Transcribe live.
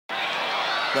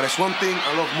But there's one thing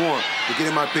I love more than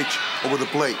getting my pitch over the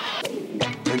plate.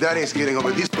 And that is getting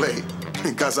over this plate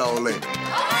in Casa Ole.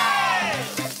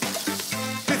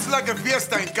 It's like a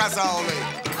fiesta in Casa Ole.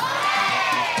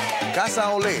 Casa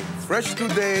Ole, fresh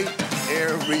today,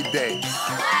 every day.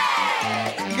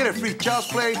 You get a free child's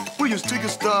play, put your sticker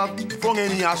stuff from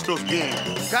any Astros game.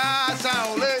 Casa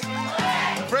Ole,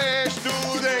 fresh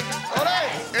today, ole,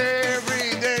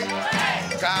 every day.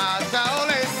 Casa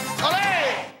Ole,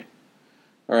 ole.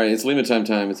 All right, it's Lima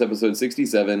time. It's episode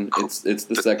 67. It's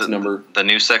the sex number. The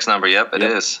new sex number. Yep, it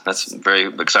is. That's very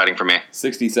exciting for me.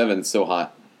 67 is so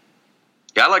hot.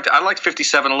 Yeah, I liked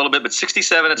 57 a little bit, but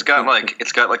 67 it's got like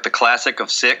the classic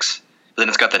of 6, but then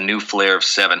it's got the new flair of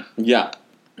 7. Yeah.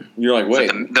 You're like,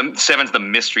 wait. Like the 7's the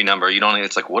mystery number. You don't.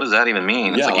 It's like, what does that even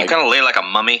mean? It's yeah, like you kind of lay like a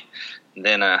mummy, and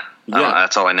then I don't know,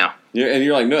 that's all I know. Yeah, and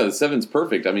you're like, no, the 7's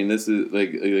perfect. I mean, this is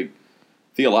like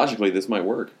theologically, this might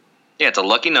work. Yeah, it's a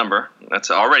lucky number. That's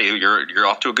already you're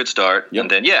off to a good start. Yep. And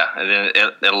then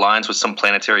it aligns with some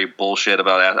planetary bullshit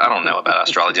about. I don't know about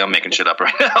astrology. I'm making shit up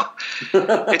right now.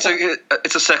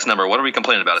 It's a sex number. What are we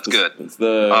complaining about? It's good. It's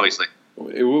the obviously.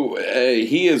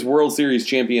 He is World Series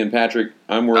champion Patrick.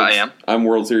 I'm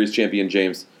World Series champion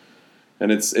James,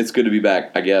 and it's good to be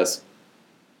back. I guess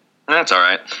that's all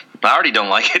right. I already don't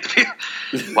like it.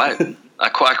 Why? I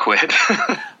quit.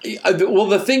 Well,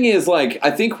 the thing is, like,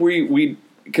 I think we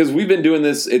because we've been doing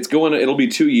this. It'll be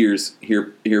 2 years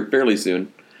here fairly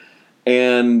soon,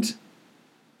 and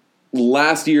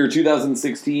last year,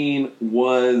 2016,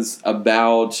 was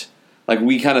about. Like,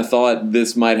 we kind of thought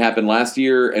this might happen last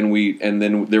year, and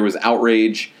then there was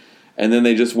outrage, and then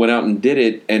they just went out and did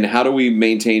it. And how do we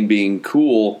maintain being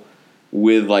cool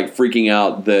with, like, freaking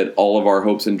out that all of our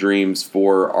hopes and dreams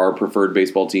for our preferred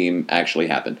baseball team actually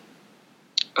happened?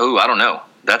 Oh, I don't know.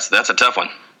 That's a tough one.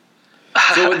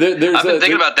 So I've been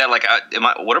thinking about that. Like,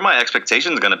 what are my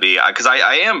expectations going to be? Because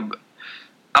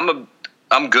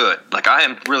I'm good. Like, I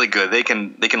am really good. They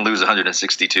can lose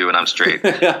 162, and I'm straight.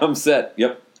 I'm set.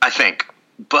 Yep. I think.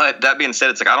 But that being said,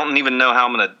 it's like I don't even know how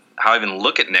I even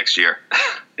look at next year.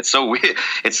 It's so weird.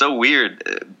 It's so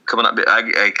weird coming up.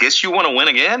 I guess you want to win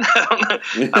again.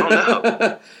 I don't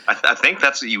know. I think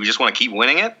that's you just want to keep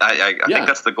winning it. I think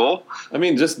that's the goal. I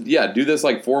mean, just do this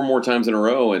like 4 more times in a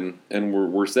row, and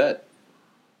we're set.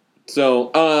 So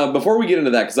before we get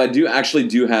into that, because I do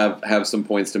have some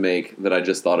points to make that I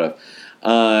just thought of.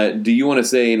 Do you want to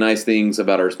say nice things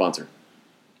about our sponsor?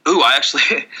 Ooh, I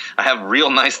have real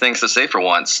nice things to say for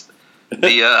once.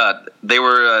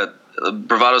 Bravado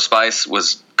Spice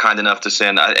was kind enough to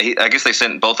send. I guess they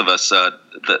sent both of us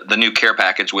the new care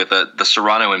package with the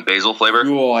Serrano and basil flavor.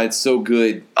 Oh, it's so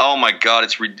good! Oh my god,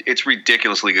 it's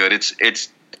ridiculously good. It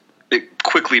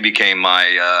quickly became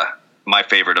my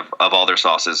favorite of all their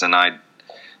sauces, and I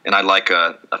like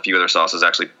a few other sauces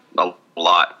actually a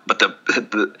lot. But the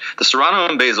Serrano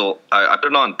and basil, I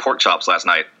put it on pork chops last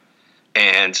night.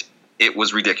 And it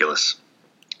was ridiculous,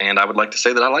 and I would like to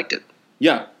say that I liked it.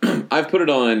 Yeah, I put it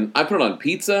on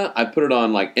pizza. I put it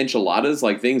on like enchiladas,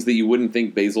 like things that you wouldn't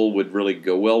think basil would really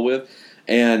go well with,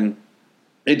 and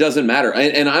it doesn't matter.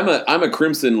 And I'm a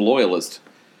Crimson loyalist.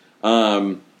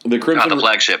 The Crimson, the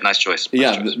flagship, nice choice.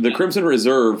 The Crimson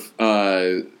Reserve.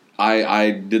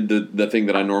 I did the thing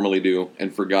that I normally do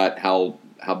and forgot how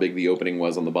big the opening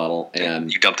was on the bottle,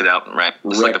 and you dumped it out, right?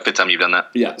 It's like the 5th time you've done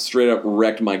that. Yeah, straight up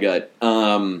wrecked my gut.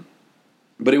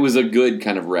 But it was a good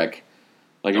kind of wreck.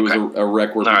 Like, it was a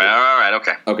wreck where. All right,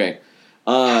 okay. Okay.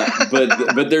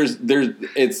 But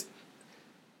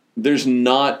there's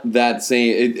not that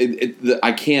same.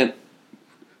 I can't.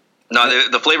 No,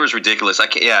 the flavor is ridiculous.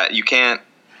 You can't.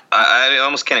 I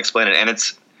almost can't explain it, and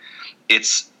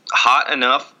it's hot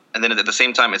enough. And then at the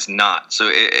same time, it's not. So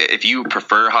if you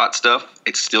prefer hot stuff,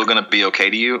 it's still going to be okay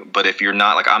to you. But if you're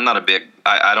not, like, I'm not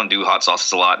I don't do hot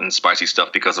sauces a lot and spicy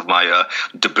stuff because of my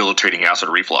debilitating acid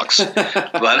reflux.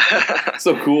 But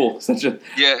so cool. Such a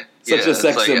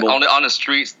sex symbol. On the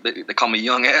streets, they call me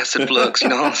Young Acid Flux. You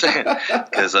know what I'm saying?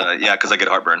 Because I get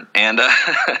heartburn. And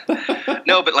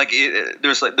no, but like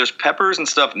there's peppers and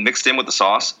stuff mixed in with the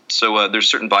sauce. So there's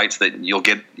certain bites that you'll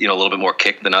get a little bit more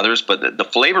kick than others. But the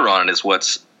flavor on it is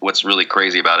what's really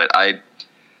crazy about it.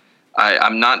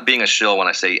 I'm not being a shill when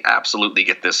I say absolutely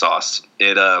get this sauce.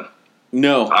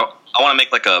 No. I want to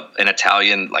make like an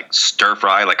Italian like stir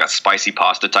fry, like a spicy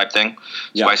pasta type thing,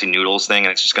 spicy noodles thing,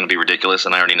 and it's just going to be ridiculous,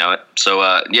 and I already know it. So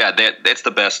it's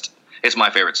the best. It's my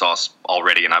favorite sauce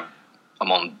already, and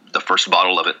I'm on the first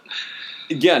bottle of it.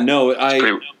 Yeah, no,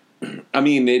 I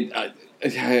mean,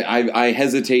 I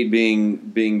hesitate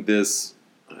being this.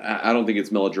 I don't think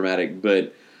it's melodramatic,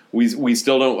 but we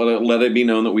still don't let it be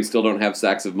known that we still don't have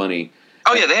sacks of money.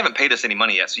 Oh yeah, they haven't paid us any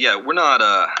money yet. So yeah, we're not.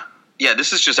 Yeah,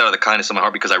 this is just out of the kindness of my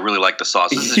heart because I really like the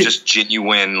sauce. This is just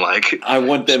genuine. Like I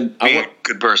want them. being a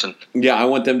good person. Yeah, I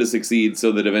want them to succeed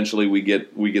so that eventually we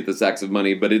get the sacks of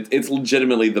money. But it's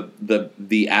legitimately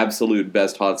the absolute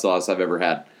best hot sauce I've ever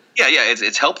had. Yeah.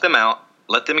 It's helped them out,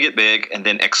 let them get big, and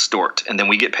then extort, and then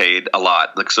we get paid a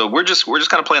lot. Like so, we're just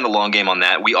kind of playing the long game on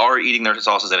that. We are eating their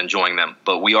sauces and enjoying them,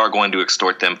 but we are going to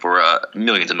extort them for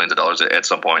millions and millions of dollars at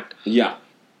some point. Yeah,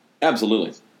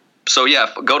 absolutely. So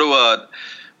yeah, go to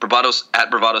Bravado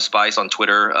Spice on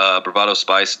Twitter,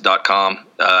 bravadospice.com.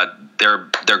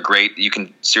 They're great. You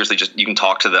can seriously you can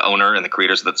talk to the owner and the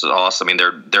creators of the sauce. I mean,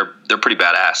 they're pretty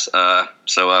badass.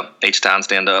 So H-Town,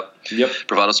 stand up. Yep.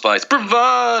 Bravado Spice,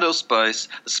 the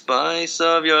spice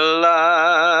of your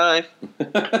life.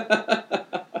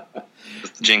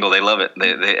 Jingle, they love it.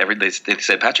 They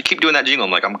say, Patrick, keep doing that jingle.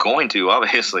 I'm like, I'm going to,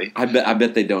 obviously. I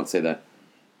bet they don't say that.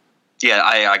 Yeah,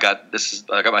 I got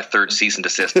my third cease and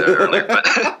desist earlier, but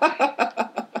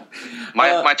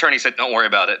my attorney said don't worry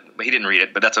about it, but he didn't read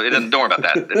it. But don't worry about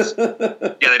that.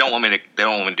 They don't want me to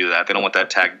do that. They don't want that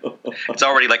tag. It's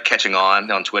already like catching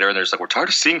on Twitter, and they're just like, we're tired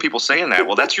of seeing people saying that.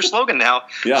 Well, that's your slogan now.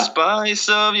 Yeah. Spice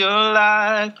of your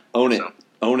life. Own it.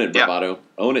 Own it, Bravado. Yeah.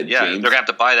 Own it, yeah, James. they're gonna have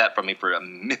to buy that from me for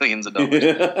millions of dollars.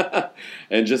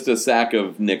 And just a sack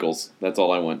of nickels. That's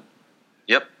all I want.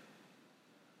 Yep.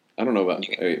 I don't know about.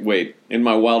 Wait, in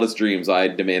my wildest dreams, I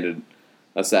demanded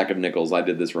a sack of nickels. I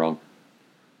did this wrong.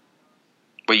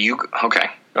 But okay?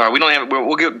 All right, we don't have.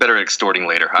 We'll get better at extorting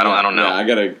later. I don't know. Yeah, I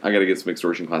gotta get some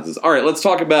extortion classes. All right, let's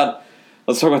talk about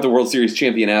the World Series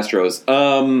champion Astros.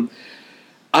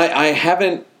 I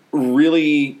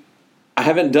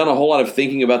haven't done a whole lot of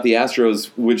thinking about the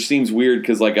Astros, which seems weird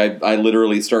because like I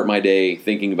literally start my day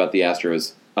thinking about the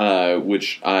Astros,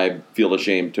 which I feel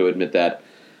ashamed to admit that.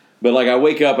 But like I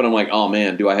wake up and I'm like, oh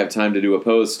man, do I have time to do a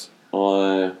post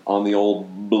on the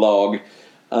old blog?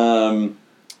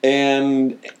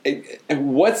 And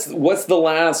what's the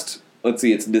last? Let's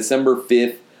see, it's December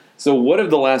 5th. So what have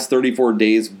the last 34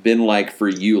 days been like for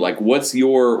you? Like,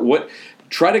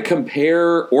 try to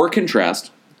compare or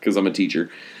contrast, because I'm a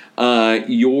teacher,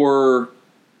 your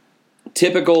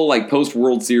typical like post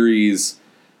World Series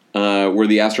where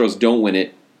the Astros don't win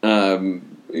it.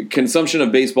 Consumption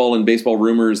of baseball and baseball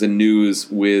rumors and news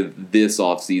with this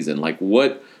off season. Like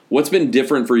what's been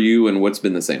different for you and what's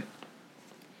been the same?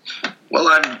 Well,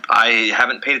 I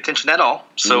haven't paid attention at all,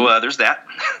 so there's that.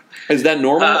 Is that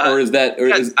normal, or is that?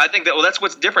 I think that that's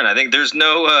what's different. I think there's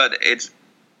no.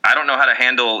 I don't know how to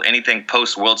handle anything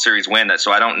post World Series win.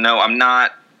 So I don't know. I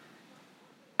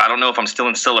don't know if I'm still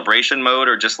in celebration mode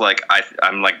or just like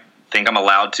I'm like think I'm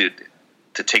allowed to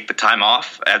take the time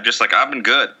off. I'm just like I've been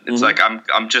good. It's like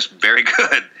I'm just very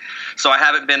good. So I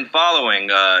haven't been following.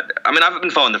 I've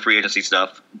been following the free agency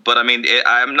stuff, but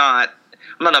I'm not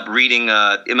up reading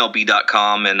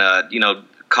MLB.com and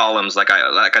columns like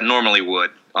I normally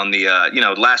would on the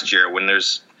last year when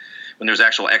there's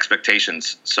actual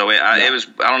expectations. So it was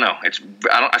I don't know.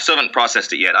 I still haven't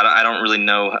processed it yet. I don't really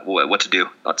know what to do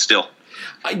still.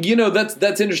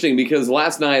 That's interesting because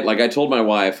last night, like I told my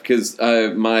wife, because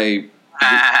my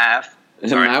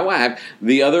wife,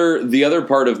 the other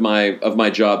part of my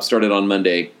job started on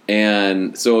Monday,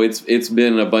 and so it's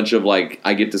been a bunch of like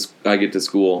I get to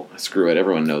school. Screw it,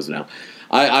 everyone knows now.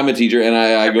 I'm a teacher, and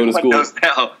I go to school. Knows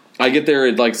now. I get there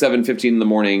at like 7:15 in the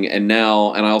morning, and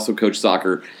I also coach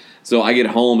soccer, so I get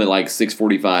home at like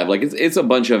 6:45. Like it's a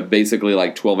bunch of basically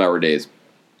like 12-hour days,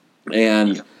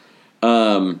 and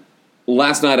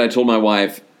last night I told my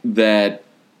wife that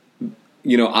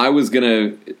I was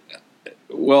gonna.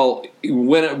 Well,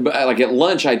 when like at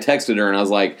lunch, I texted her and I was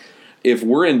like, "If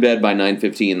we're in bed by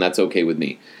 9:15, that's okay with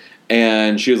me."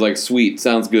 And she was like, "Sweet,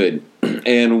 sounds good."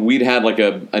 And we'd had like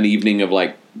an evening of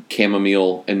like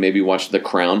chamomile and maybe watched The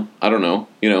Crown. I don't know,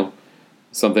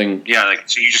 something. Yeah, like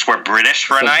so you just were British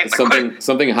for a night,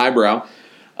 something highbrow.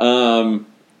 And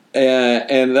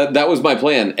that was my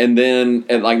plan. And then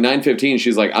at like 9:15,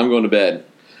 she's like, "I'm going to bed."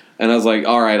 And I was like,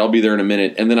 all right, I'll be there in a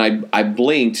minute. And then I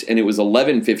blinked, and it was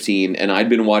 11:15, and I'd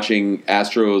been watching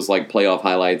Astros like playoff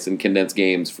highlights and condensed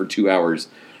games for 2 hours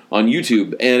on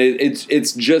YouTube. And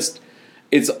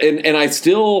and I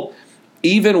still,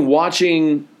 even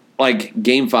watching like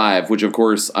Game 5, which of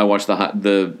course I watched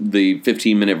the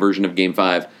 15-minute version of Game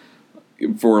 5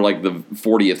 for like the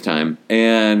 40th time,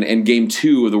 and Game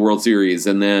 2 of the World Series,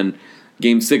 and then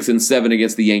Game 6 and 7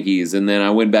 against the Yankees, and then I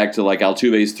went back to like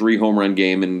Altuve's 3-home run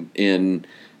game in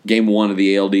Game 1 of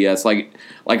the ALDS. Like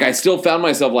I still found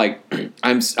myself like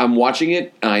I'm watching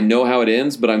it and I know how it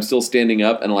ends, but I'm still standing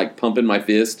up and like pumping my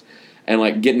fist and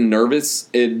like getting nervous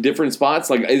at different spots.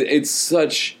 Like it's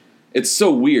such It's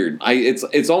so weird.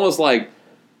 It's almost like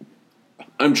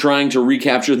I'm trying to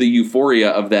recapture the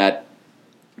euphoria of that,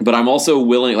 but I'm also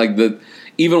willing, like,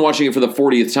 even watching it for the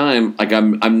 40th time, like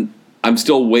I'm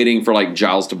still waiting for, like,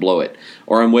 Giles to blow it,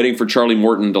 or I'm waiting for Charlie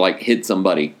Morton to, like, hit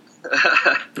somebody,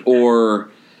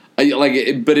 or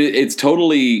it's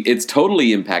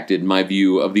totally impacted my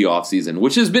view of the offseason,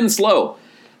 which has been slow.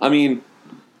 I mean,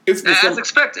 it's as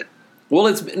expected. Well,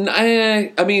 it's been,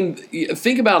 I mean,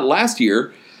 think about last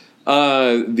year.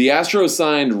 The Astros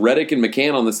signed Reddick and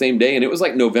McCann on the same day, and it was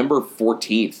like November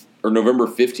 14th or November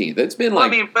 15th. It's been like, I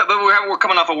mean, but we're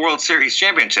coming off a World Series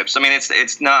championships. I mean,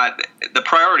 it's not, the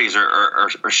priorities are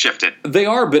shifted. They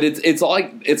are, but it's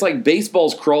like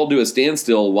baseball's crawled to a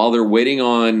standstill while they're waiting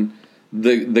on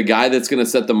the guy that's going to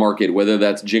set the market, whether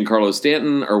that's Giancarlo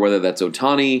Stanton or whether that's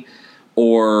Ohtani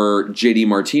or JD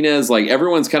Martinez. Like,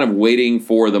 everyone's kind of waiting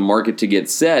for the market to get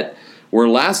set. Where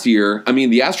last year, I mean,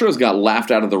 the Astros got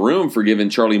laughed out of the room for giving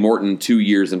Charlie Morton 2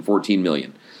 years and $14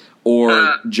 million,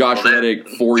 or Josh Reddick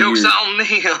 4 years. Jokes on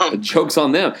them. Jokes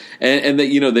on them, and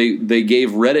that they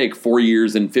gave Reddick 4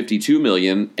 years and $52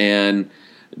 million, and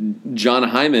John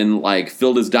Hyman like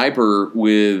filled his diaper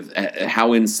with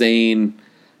how insane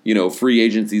free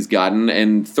agency's gotten,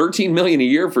 and $13 million a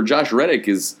year for Josh Reddick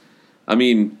is, I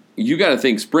mean, you got to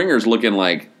think Springer's looking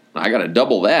like, I got to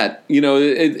double that.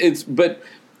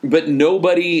 But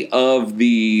nobody of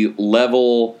the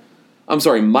level. I'm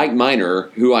sorry, Mike Minor,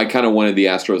 who I kind of wanted the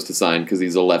Astros to sign because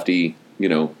he's a lefty,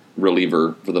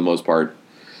 reliever for the most part.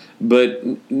 But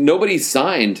nobody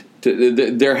signed.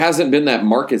 There hasn't been that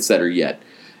market setter yet,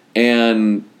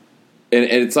 and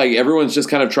it's like everyone's just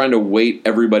kind of trying to wait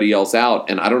everybody else out.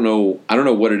 And I don't know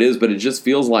what it is, but it just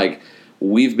feels like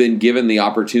we've been given the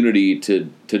opportunity to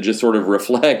just sort of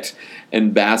reflect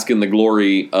and bask in the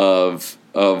glory of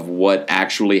what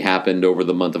actually happened over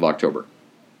the month of October.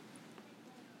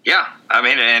 Yeah, I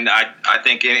mean, and I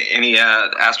think any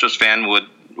Astros fan would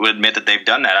admit that they've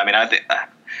done that. I mean,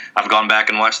 I've gone back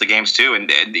and watched the games too,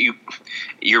 and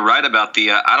you're right about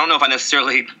the. I don't know if I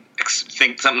necessarily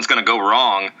think something's going to go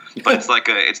wrong, but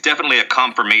it's definitely a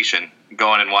confirmation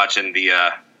going and watching the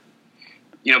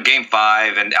Game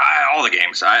 5 and all the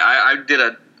games. I did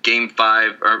a Game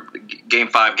 5 or Game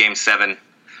 5, Game 7,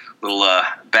 little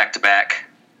back to back,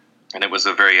 and it was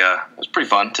it was pretty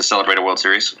fun to celebrate a World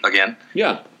Series again.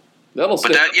 Yeah, that'll.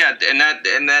 But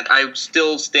that I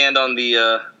still stand on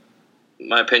the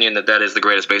my opinion that is the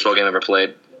greatest baseball game ever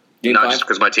played. Game Not 5? just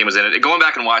because my team was in it. Going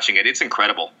back and watching it, it's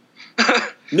incredible.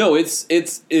 No, it's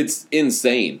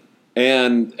insane,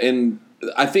 and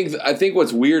I think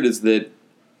what's weird is that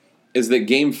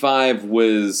Game 5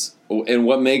 was, and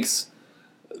what makes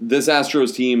this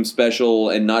Astros team special,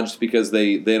 and not just because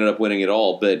they ended up winning it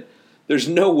all, but there's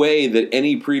no way that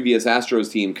any previous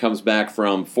Astros team comes back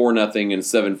from 4-0 and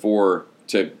 7-4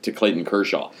 to Clayton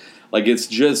Kershaw. Like, it's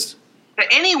just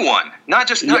anyone, not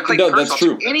Clayton Kershaw, that's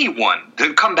true. Anyone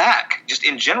to come back, just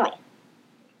in general.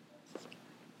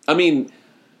 I mean,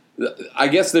 I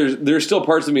guess there's still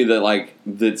parts of me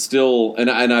that still, and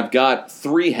I've got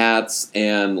 3 hats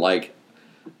and like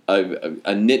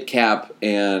a knit cap,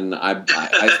 and I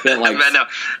spent like no,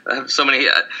 I have so many.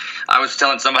 I was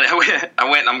telling somebody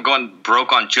I'm going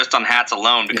broke on hats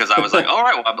alone because I was like, all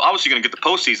right, well, I'm obviously going to get the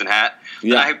postseason hat.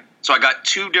 Yeah. So I got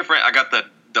 2 different. I got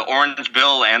the orange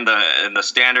bill and the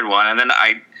standard one, and then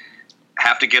I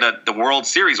have to get the World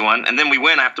Series one, and then we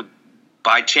win. I have to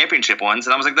buy championship ones,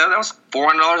 and I was like, that was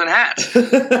 $400 in hats.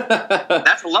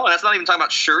 That's low. That's not even talking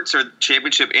about shirts or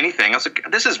championship anything. I was like,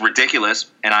 this is ridiculous,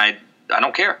 and I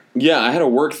don't care. Yeah, I had a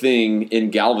work thing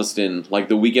in Galveston like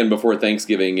the weekend before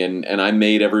Thanksgiving, and I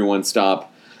made everyone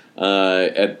stop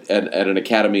at an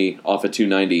academy off of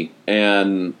 290,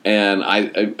 and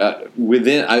I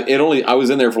was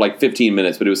in there for like 15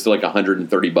 minutes, but it was still like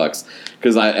 $130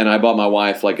 because I bought my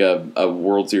wife like a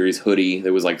World Series hoodie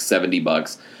that was like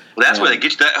 $70. Well, that's where they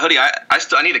get you that hoodie.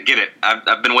 I need to get it.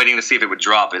 I've been waiting to see if it would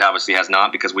drop. It obviously has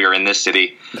not because we are in this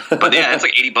city. But yeah, it's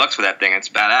like $80 for that thing. It's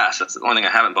badass. That's the only thing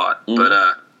I haven't bought. Mm-hmm.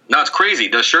 But no, it's crazy.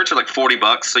 The shirts are like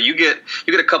 $40, so you get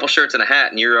a couple shirts and a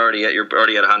hat, and you're already at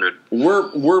 $100.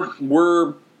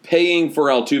 We're paying for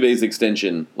Altuve's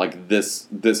extension like this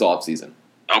off season.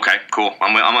 Okay, cool.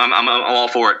 I'm all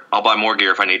for it. I'll buy more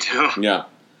gear if I need to. Yeah.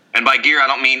 And by gear, I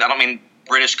don't mean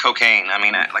British cocaine. I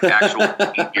mean like actual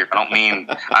gear.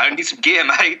 I need some gear,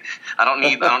 mate. I don't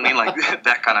need like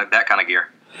that kind of gear.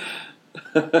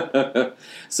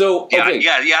 So okay.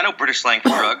 Yeah. I know British slang for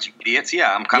drugs, you idiots.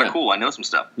 Yeah, I'm kind of cool. I know some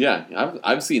stuff. Yeah,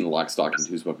 I've seen Lock, Stock, and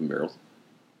Two Smoking Barrels.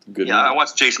 Good. Yeah, I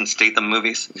watched Jason Statham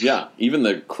movies. Yeah, even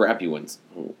the crappy ones.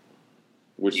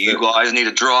 Which you guys need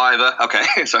a driver.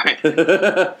 Okay, sorry.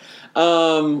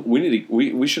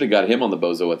 We should have got him on the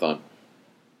Bozo-a-thon.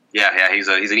 Yeah, he's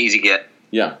an easy get.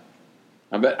 Yeah.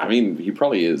 I mean, he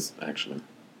probably is, actually.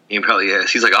 He probably is.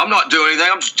 He's like, I'm not doing anything.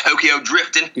 I'm just Tokyo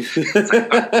drifting. It's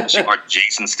like, you are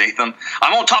Jason Statham.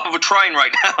 I'm on top of a train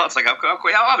right now. It's like,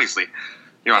 okay, obviously,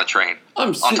 you're on a train.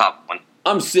 On top of one.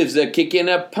 I'm SZA kicking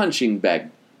a punching bag.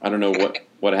 I don't know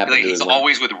what happened like, to he's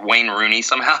always with Wayne Rooney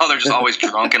somehow. They're just always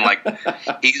drunk and like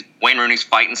Wayne Rooney's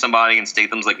fighting somebody and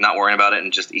Statham's like not worrying about it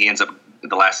and just he ends up at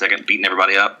the last second beating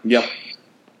everybody up. Yep.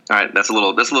 All right, that's a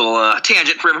little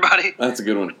tangent for everybody. That's a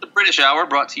good one. The British Hour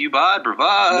brought to you by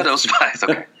Bravado Spice.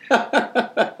 Okay.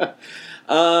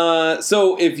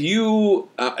 So if you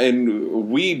and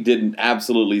we did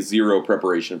absolutely zero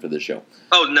preparation for this show.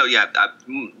 Oh no, yeah,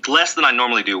 less than I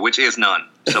normally do, which is none.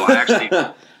 So I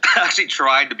actually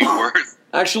tried to be worse.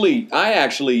 Actually, I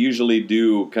usually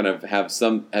do kind of have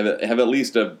at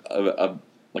least a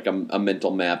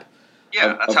mental map.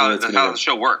 Yeah, that's how the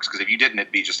show works. Because if you didn't,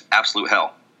 it'd be just absolute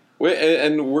hell.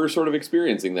 And we're sort of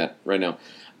experiencing that right now.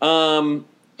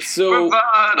 So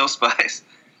Bravado Spice.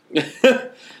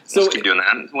 So keep doing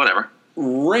that. Whatever.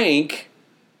 Rank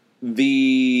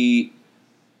the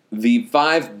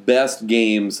 5 best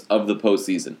games of the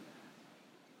postseason.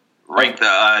 Rank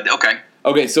the okay.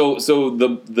 Okay, so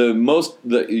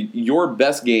your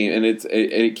best game, and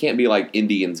it can't be like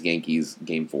Indians Yankees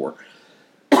Game 4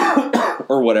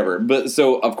 or whatever. But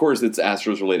so of course it's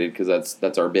Astros related because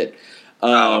that's our bit.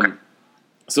 Okay.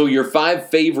 So your 5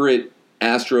 favorite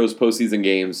Astros postseason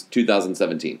games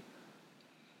 2017.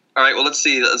 All right, well, let's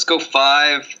see. Let's go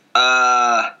 5.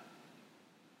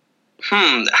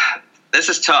 This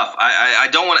is tough. I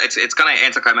don't want to. It's kind of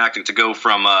anticlimactic to go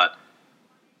from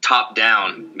top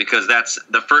down because that's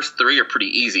the first 3 are pretty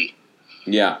easy.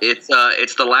 Yeah. It's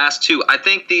the last 2. I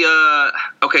think the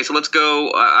okay. So let's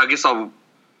go. I guess I'll.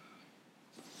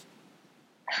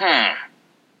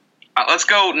 Let's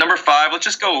go number 5. Let's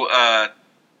just go.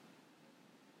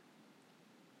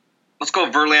 Let's go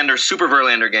Verlander, Super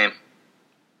Verlander game.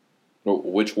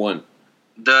 Which one?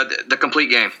 The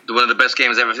complete game. One of the best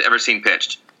games I've ever seen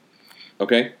pitched.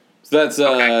 Okay. So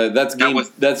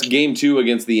that's game 2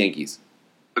 against the Yankees.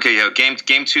 Okay, yeah, game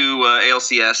 2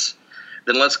 ALCS.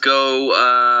 Then let's go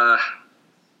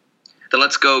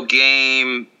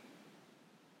game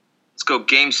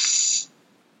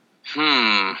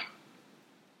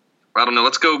I don't know.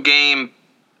 Let's go game.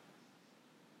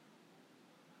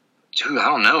 Dude, I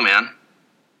don't know, man.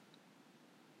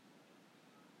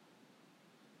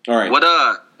 All right. What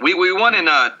we won in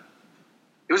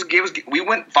we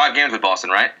went 5 games with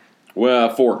Boston, right? Well,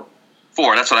 4.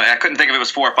 4. That's what I couldn't think if it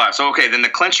was 4 or 5. So okay, then the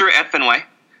clincher at Fenway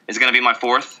is going to be my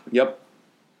 4th. Yep.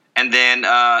 And then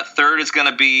 3rd is going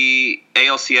to be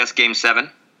ALCS Game 7.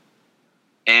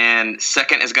 And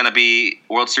 2nd is going to be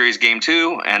World Series Game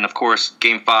 2. And, of course,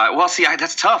 Game 5. Well, see,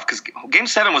 that's tough because Game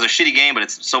 7 was a shitty game, but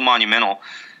it's so monumental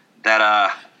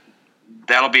that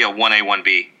that'll be a 1A,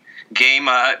 1B. Game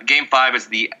 5 is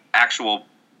the actual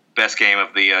best game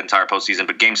of the entire postseason,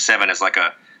 but Game 7 is like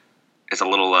a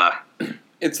little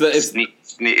it's a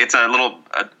little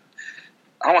I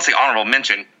don't want to say honorable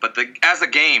mention, but as a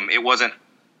game it wasn't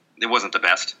the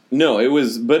best. No, it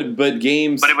was but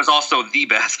games. But it was also the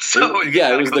best. So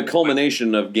it was the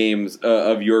culmination of games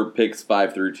of your picks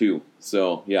 5 through 2.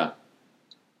 So yeah,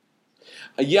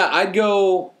 I'd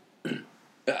go.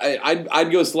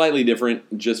 I'd go slightly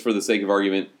different just for the sake of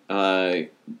argument,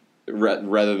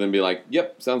 rather than be like,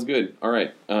 "Yep, sounds good." All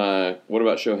right. What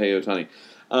about Shohei Ohtani?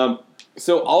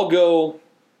 So I'll go.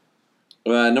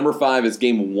 Number 5 is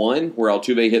Game 1, where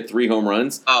Altuve hit 3 home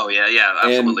runs. Oh yeah,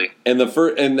 absolutely. And the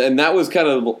first, and that was kind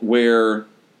of where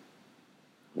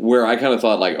I kind of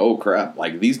thought like, oh crap,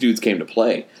 like these dudes came to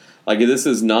play. Like this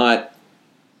is not.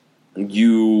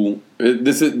 These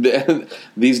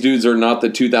dudes are not the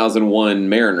 2001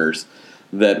 Mariners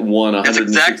that won 100.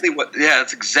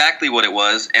 That's exactly what it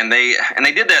was, and they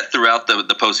did that throughout the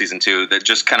postseason too. That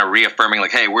just kind of reaffirming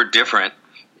like, hey, we're different,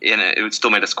 and it still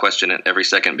made us question it every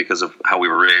second because of how we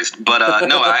were raised. But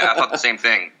no, I thought the same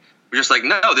thing. We're just like,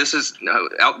 no,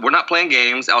 we're not playing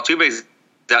games. Altuve's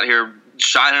out here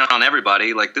shining on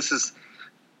everybody. Like this is,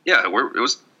 it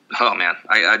was. Oh, man.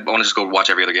 I want to just go watch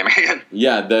every other game again.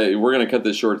 Yeah, we're going to cut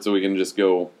this short so we can just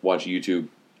go watch YouTube.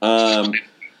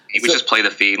 We just play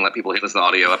the feed and let people listen to the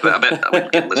audio. I bet I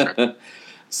would get a listener.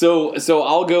 So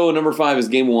I'll go number 5 is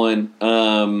Game 1.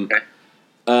 Okay.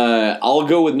 I'll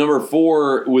go with number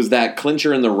 4 was that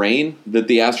clincher in the rain that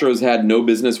the Astros had no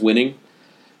business winning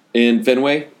in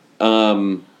Fenway.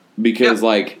 Because,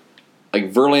 like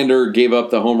Verlander gave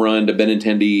up the home run to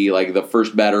Benintendi, like the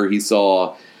first batter he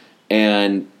saw,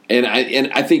 and And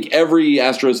I think every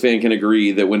Astros fan can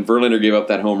agree that when Verlander gave up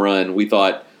that home run, we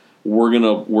thought we're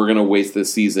gonna waste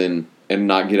this season and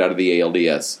not get out of the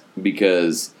ALDS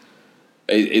because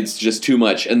it's just too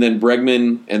much. And then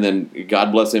Bregman, and then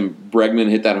God bless him, Bregman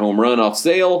hit that home run off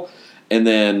Sale, and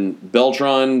then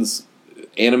Beltran's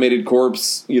animated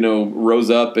corpse, rose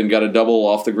up and got a double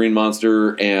off the Green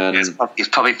Monster, and he's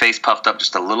probably face puffed up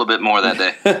just a little bit more that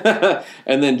day.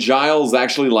 And then Giles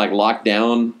actually locked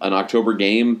down an October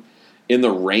game in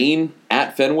the rain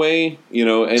at Fenway,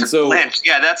 and so Lynch.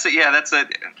 That's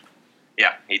it.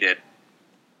 Yeah, he did.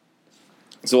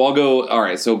 So I'll go. All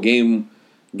right, so game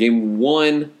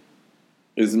one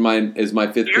is my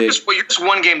fifth pick. You're just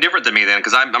one game different than me then,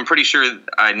 because I'm pretty sure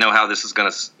I know how this is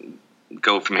going to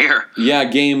go from here. Yeah,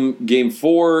 game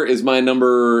 4 is my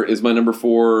number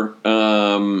 4.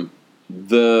 The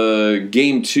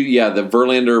game 2, the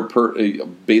Verlander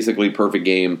basically perfect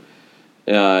game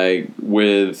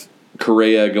with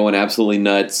Correa going absolutely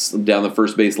nuts down the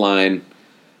first base line.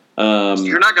 So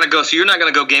you're not going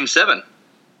to go game 7.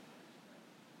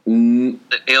 The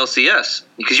ALCS,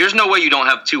 because there's no way you don't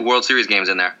have 2 World Series games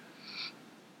in there.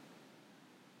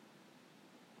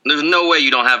 There's no way you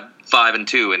don't have 5 and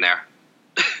 2 in there.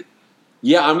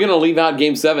 Yeah, I'm gonna leave out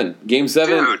Game 7. Game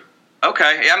 7, dude.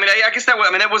 Okay, yeah, I guess that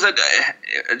was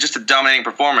just a dominating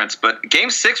performance, but Game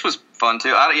 6 was fun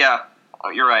too.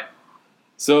 You're right.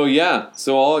 So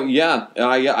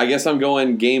I guess I'm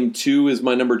going Game 2 is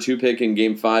my number 2 pick, and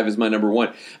Game 5 is my number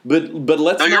 1. But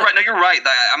let's. No, you're right. No, you're right.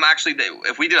 I'm actually,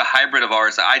 if we did a hybrid of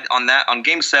ours, on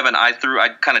Game 7, I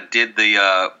kind of did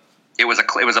the. It was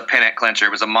a pennant clincher.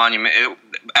 It was a monument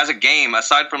as a game.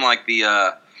 Aside from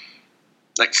the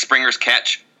Springer's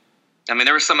catch,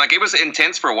 there was some it was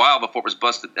intense for a while before it was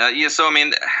busted. There's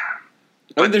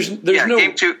no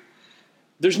Game 2.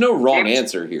 There's no wrong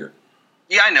answer here.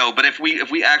 Yeah, I know, but if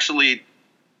we actually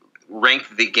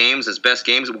ranked the games as best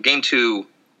games, Game 2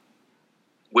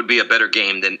 would be a better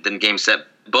game than Game 7.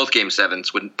 Both Game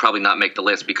 7s would probably not make the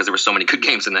list because there were so many good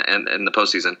games in the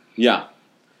postseason. Yeah,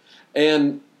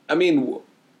 and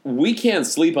we can't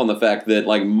sleep on the fact that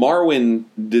Marwin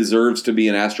deserves to be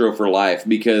an Astro for life,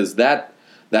 because that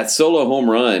solo home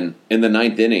run in the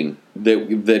 9th inning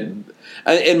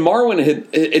and Marwin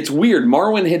it's weird.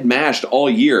 Marwin had mashed all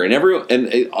year, and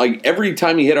every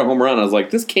time he hit a home run, I was like,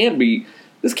 this can't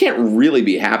really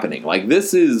be happening.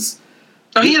 This is.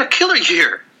 Oh, he had a killer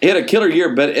year. He had a killer year,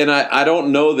 but I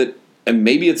don't know that, and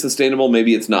maybe it's sustainable,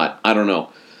 maybe it's not. I don't know.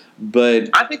 But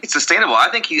I think it's sustainable. I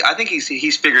think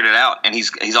he's figured it out, and he's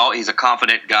a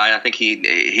confident guy. I think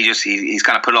he's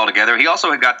kind of put it all together. He also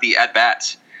had got the at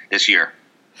bats this year.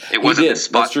 It wasn't this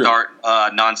spot start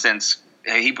nonsense.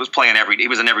 He was playing he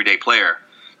was an everyday player,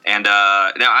 and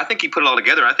now I think he put it all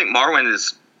together. I think Marwin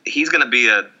he's going to be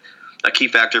a key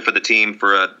factor for the team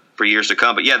for years to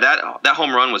come. But yeah, that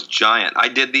home run was giant. I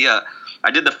did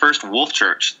the first Wolf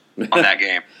Church on that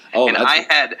game. And I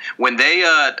had when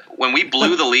we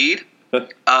blew the lead,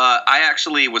 I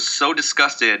actually was so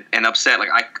disgusted and upset.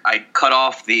 I cut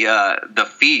off the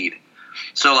feed.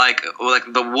 So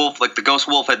the wolf, the ghost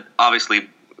wolf, had obviously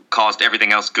caused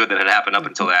everything else good that had happened up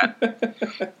until that.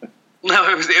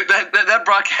 No, it was that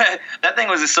broadcast. That thing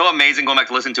was just so amazing going back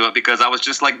to listen to it, because I was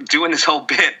just doing this whole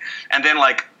bit, and then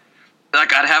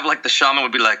I'd have the shaman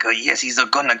would be like, oh, yes, he's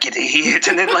gonna get a hit,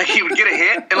 and then he would get a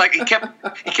hit, and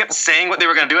he kept saying what they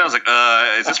were gonna do, and I was like,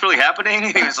 is this really happening?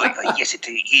 And he was like, oh, yes,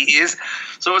 he is.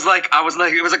 So it was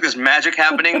it was this magic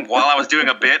happening while I was doing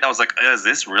a bit. I was like, is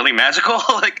this really magical?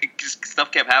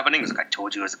 Stuff kept happening. He was like, I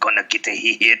told you I was gonna get a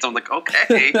hit. I'm like,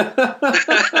 okay.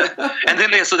 And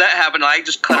then so that happened, and I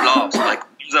just cut it off. So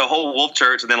the whole Wolf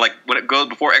Church, and then when it goes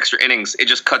before extra innings, it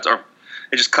just cuts off.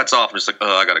 I'm just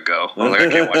I gotta go. I'm like, I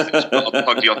can't watch this. I'll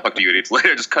talk to you idiots later.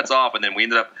 It just cuts off, and then we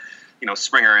ended up,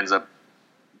 Springer ends up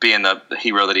being the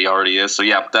hero that he already is. So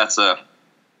yeah, that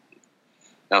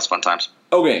was fun times.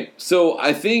 Okay, so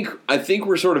I think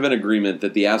we're sort of in agreement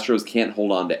that the Astros can't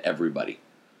hold on to everybody,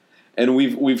 and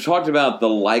we've talked about the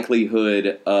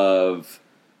likelihood of,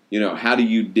 how do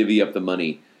you divvy up the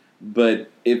money,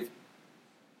 but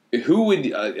who would?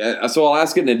 So I'll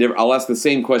ask it I'll ask the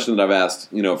same question that I've asked,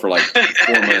 for 4 months.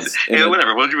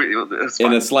 Whatever.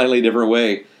 In a slightly different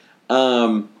way.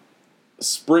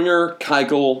 Springer,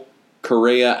 Keuchel,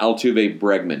 Correa, Altuve,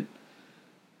 Bregman.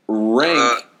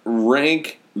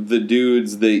 Rank the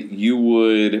dudes that you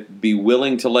would be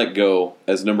willing to let go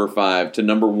as number 5 to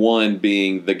number 1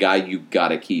 being the guy you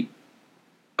gotta keep.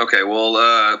 Okay.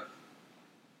 Well,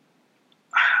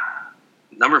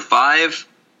 number 5.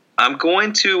 I'm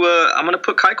going to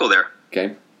put Keuchel there.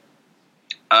 Okay.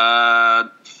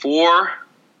 4.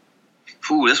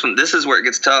 Ooh, this is where it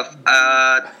gets tough.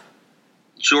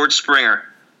 George Springer.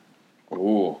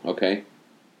 Ooh, okay.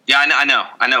 Yeah, I know.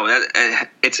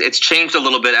 It's changed a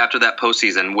little bit after that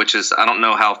postseason, which is, I don't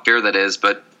know how fair that is,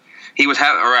 but he was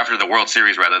or after the World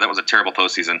Series rather. That was a terrible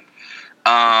postseason.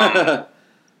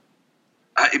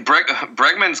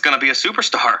 Bregman's going to be a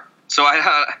superstar, so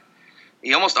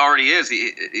he almost already is.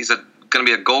 He's going to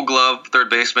be a Gold Glove third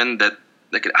baseman. That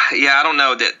could, I don't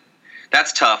know,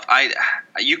 that's tough.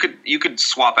 You could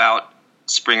swap out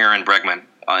Springer and Bregman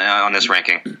on this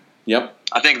ranking. Yep.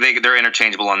 I think they're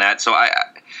interchangeable on that. So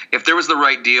if there was the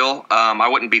right deal, I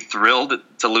wouldn't be thrilled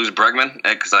to lose Bregman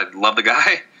because I love the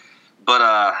guy. But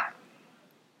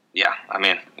yeah, I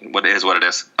mean, what it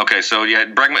is. Okay, so yeah,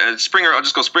 Bregman, Springer. I'll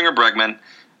just go Springer, Bregman,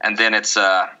 and then it's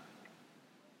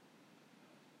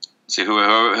see who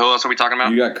else are we talking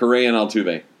about? You got Correa and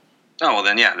Altuve. Oh well,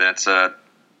 then it's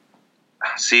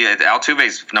see,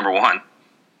 Altuve's number one.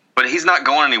 But he's not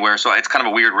going anywhere, so it's kind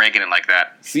of a weird ranking it like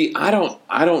that. See, I don't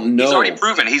know. He's already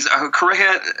proven. He's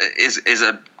Correa is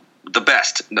the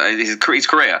best. He's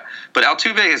Correa, but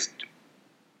Altuve is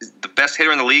the best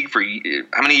hitter in the league for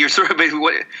how many years?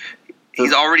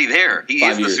 He's already there. He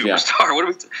is the superstar.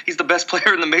 Yeah. He's the best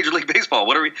player in the Major League Baseball.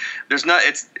 There's not.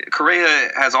 It's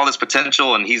Correa has all this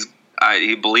potential, and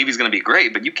I believe he's going to be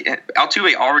great. But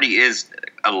Altuve already is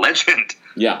a legend.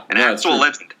 Yeah, an actual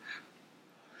legend.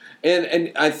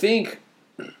 And I think,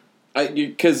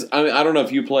 because I don't know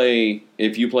if you play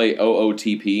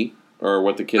OOTP or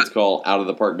what the kids call out of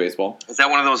the park baseball. Is that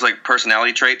one of those like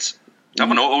personality traits? I'm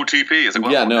an OOTP. Is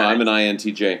it? Yeah, no, I'm an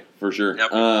INTJ for sure.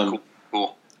 Yep.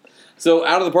 Cool. So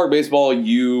out of the park baseball,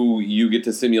 you get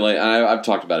to simulate. I've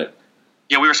talked about it.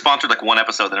 Yeah, we were sponsored like one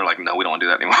episode, then they're like, no, we don't want to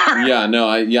do that anymore. Yeah, no,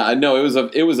 I know it was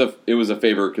a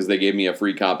favor because they gave me a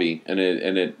free copy and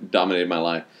it dominated my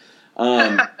life.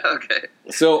 Okay.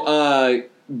 So,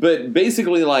 but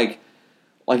basically, like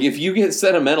if you get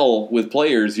sentimental with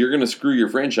players, you're going to screw your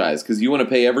franchise because you want to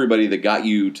pay everybody that got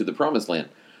you to the promised land,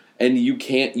 and you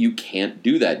can't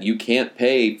do that. You can't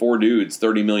pay 4 dudes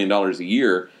 $30 million a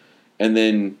year, and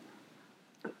then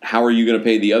how are you going to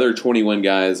pay the other 21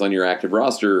 guys on your active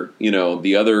roster? You know,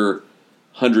 the other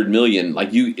 $100 million. Like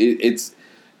it's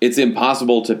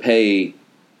impossible to pay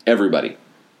everybody.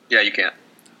 Yeah, you can't.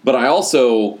 But I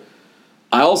also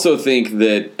think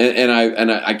that,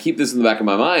 and I keep this in the back of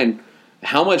my mind,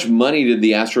 how much money did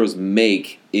the Astros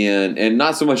make and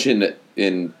not so much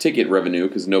in ticket revenue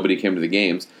because nobody came to the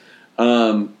games,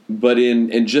 but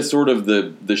in just sort of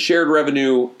the shared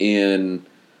revenue in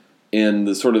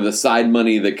the sort of the side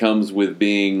money that comes with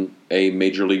being a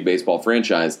Major League Baseball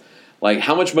franchise. Like,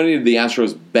 how much money did the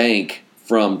Astros bank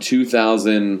from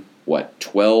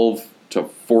 2012 to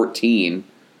 14?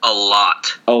 A lot.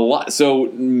 So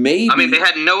maybe. I mean, they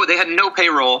had no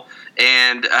payroll,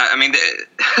 and I mean,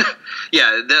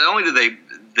 not only did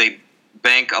they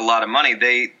bank a lot of money,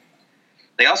 they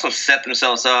also set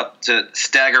themselves up to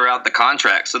stagger out the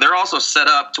contracts. So they're also set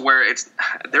up to where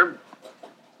they're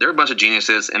a bunch of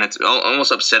geniuses, and it's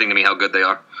almost upsetting to me how good they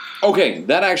are. Okay,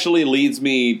 that actually leads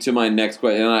me to my next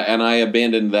question, and I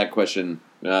abandoned that question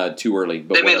too early.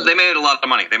 But they made a lot of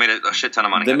money. They made a shit ton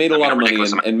of money. They made a lot of money,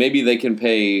 and maybe they can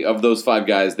pay, of those 5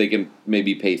 guys, they can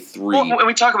maybe pay 3. Well, when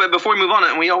we talk about it, before we move on,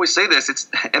 and we always say this,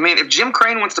 if Jim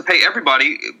Crane wants to pay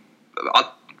everybody,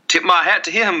 I'll tip my hat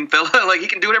to him, fella. Like, he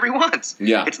can do whatever he wants.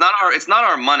 Yeah. It's not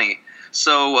our money.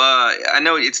 So I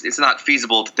know it's not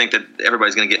feasible to think that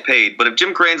everybody's going to get paid. But if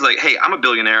Jim Crane's like, hey, I'm a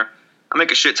billionaire, I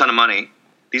make a shit ton of money,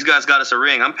 these guys got us a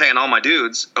ring, I'm paying all my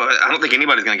dudes, I don't think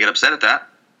anybody's going to get upset at that.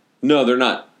 No, they're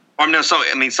not.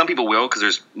 Some people will because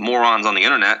there's morons on the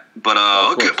internet. But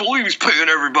I can't believe he's paying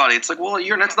everybody. It's like, well,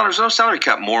 there's no salary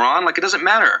cap, moron. Like, it doesn't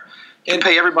matter. You can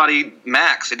pay everybody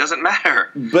max. It doesn't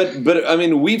matter. But I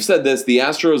mean, we've said this. The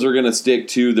Astros are going to stick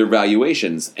to their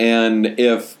valuations, and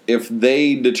if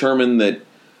they determine that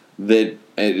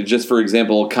just for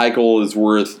example, Keuchel is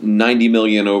worth $90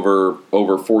 million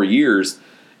over 4 years,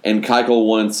 and Keuchel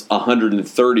wants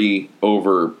 $130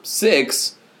 over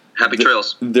 6. Happy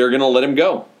trails. They're going to let him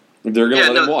go. They're going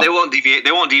to let him walk. They won't deviate.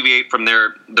 They won't deviate from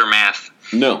their math.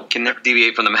 No, can never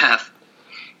deviate from the math.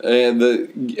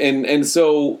 And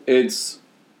so it's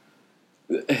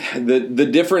the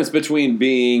difference between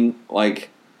being like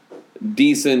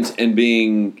decent and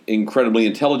being incredibly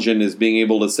intelligent is being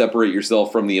able to separate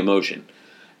yourself from the emotion.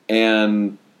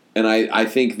 And I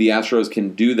think the Astros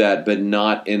can do that, but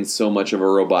not in so much of a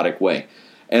robotic way.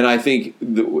 And I think,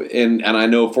 and I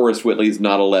know Forrest Whitley's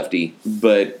not a lefty,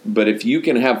 but if you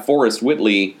can have Forrest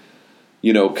Whitley,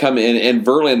 come in, and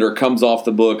Verlander comes off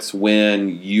the books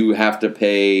when you have to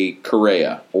pay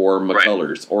Correa or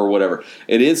McCullers or whatever.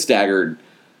 It is staggered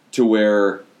to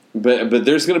where But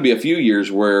there's going to be a few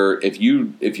years where if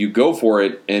you go for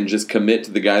it and just commit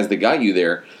to the guys that got you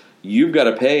there, you've got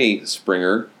to pay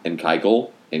Springer and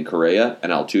Keuchel and Correa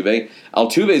and Altuve.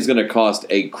 Altuve is going to cost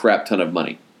a crap ton of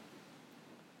money.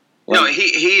 No,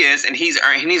 he is, and he's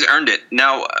earned it.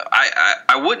 Now,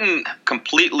 I wouldn't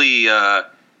completely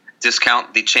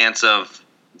discount the chance of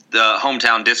the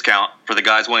hometown discount for the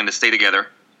guys wanting to stay together,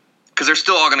 because they're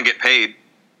still all going to get paid.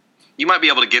 You might be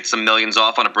able to get some millions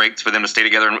off on a break for them to stay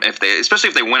together, especially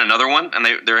if they win another one and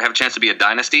they have a chance to be a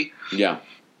dynasty. Yeah.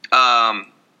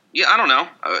 Yeah, I don't know.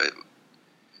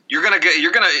 They're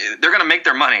gonna make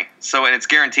their money. So, and it's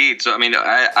guaranteed. So, I mean,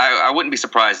 I wouldn't be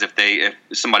surprised if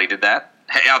somebody did that.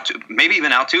 Hey, maybe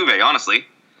even Altuve, honestly,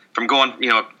 from going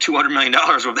 $200 million,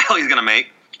 what the hell he's gonna make?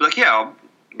 Like, yeah, I'll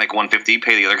make 150,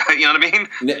 pay the other guy. You know what I mean?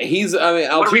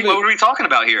 Altuve, what are we talking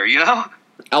about here?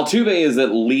 Altuve is at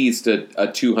least a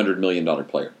 $200 million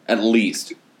player, at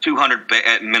least 200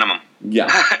 at minimum.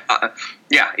 Yeah,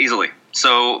 yeah, easily.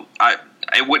 So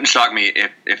it wouldn't shock me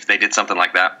if they did something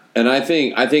like that. And I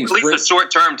think at least the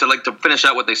short term to finish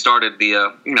out what they started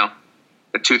the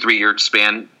 2-3 year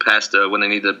span past when they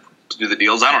need to do the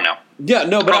deals. I don't know. Yeah,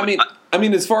 no, but I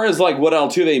mean, as far as like what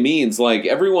Altuve means, like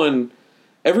everyone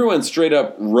straight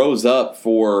up rose up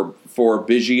for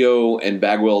Biggio and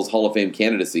Bagwell's Hall of Fame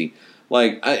candidacy.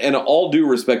 Like, and all due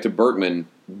respect to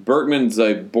Berkman's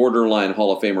a borderline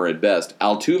Hall of Famer at best.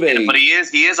 Altuve, yeah, but he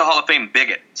is a Hall of Fame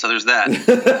bigot. So there's that.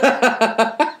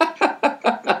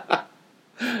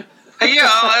 Hey, yeah,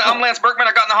 I'm Lance Berkman.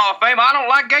 I got in the Hall of Fame. I don't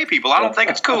like gay people. I don't think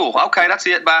it's cool. Okay, that's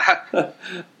it. Bye.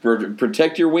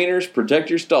 Protect your wieners. Protect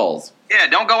your stalls. Yeah,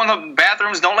 don't go in the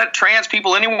bathrooms. Don't let trans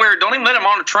people anywhere. Don't even let them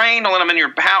on a train. Don't let them in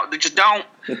your house. They just don't.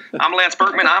 I'm Lance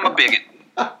Berkman. I'm a bigot.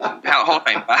 Hall of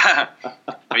Fame.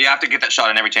 You have to get that shot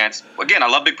in every chance. Again, I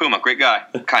love Big Puma. Great guy.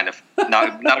 Kind of.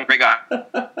 Not a great guy.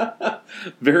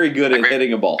 Very good at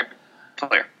hitting a ball.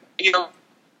 Player.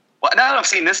 Well, now that I've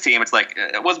seen this team, it's like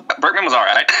Berkman was all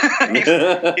right.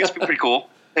 He was pretty cool.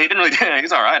 He didn't really.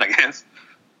 He's all right, I guess.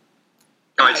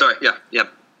 All right, sorry. Yeah.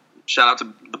 Shout out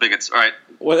to the bigots. All right.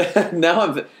 Well, now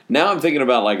I'm thinking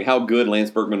about like how good Lance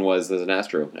Berkman was as an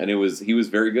Astro, and he was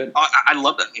very good. Oh, I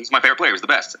love that. He was my favorite player. He was the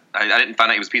best. I didn't find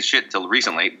out he was a piece of shit until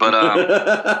recently, but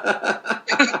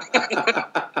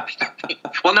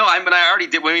well, no, I already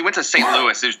did when we went to St.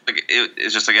 Louis. It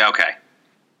was just like okay.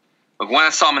 But when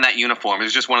I saw him in that uniform, it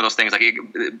was just one of those things. Like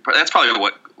that's probably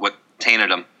what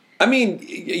tainted him. I mean,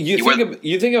 you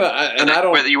think about, and I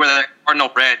don't. You wear the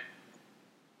Cardinal red.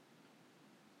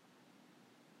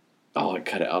 Oh, it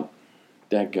cut out.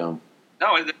 Dadgum.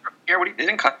 No, it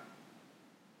didn't cut.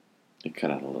 It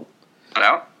cut out a little. Cut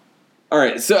out? All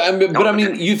right. So, I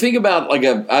mean, you think about like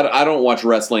I don't watch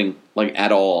wrestling like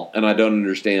at all, and I don't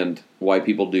understand why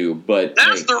people do. But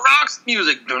that's the Rock's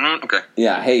music. Okay.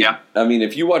 Yeah. Hey. Yeah. I mean,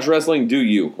 if you watch wrestling, do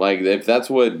you like if that's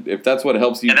what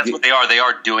helps you? And that's what they are. They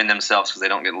are doing themselves because they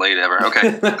don't get laid ever.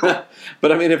 Okay. Cool.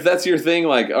 But I mean, if that's your thing,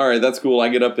 like, all right, that's cool. I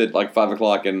get up at like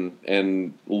 5:00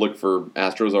 and look for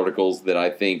Astros articles that I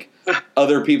think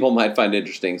other people might find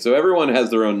interesting. So everyone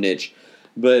has their own niche,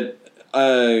 but.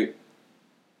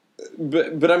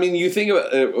 But I mean, you think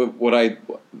about what I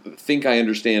think I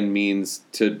understand means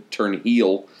to turn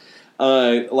heel.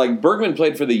 Like Berkman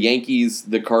played for the Yankees,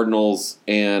 the Cardinals,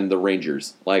 and the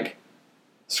Rangers. Like,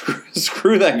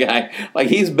 screw that guy. Like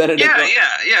he's Benedict.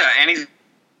 Yeah, and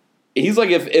he's like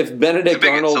if Benedict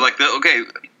Arnold. So like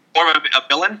more of a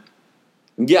villain.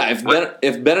 Yeah,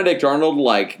 if Benedict Arnold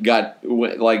got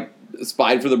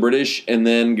spied for the British and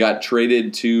then got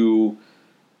traded to.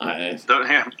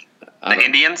 The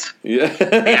Indians? Yeah.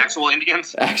 The actual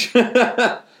Indians?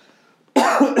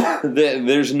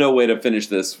 There's no way to finish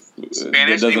this.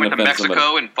 Spanish, he went to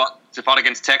Mexico and fought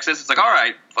against Texas. It's like, all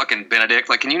right, fucking Benedict.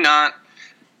 Like, can you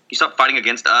stop fighting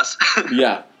against us?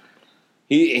 Yeah.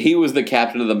 He was the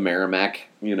captain of the Merrimack,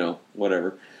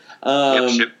 whatever.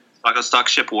 Stock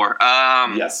ship war.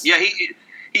 Yes. Yeah,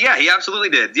 he absolutely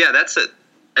did. Yeah, that's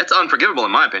unforgivable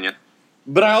in my opinion.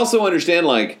 But I also understand,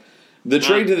 like, the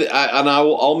trade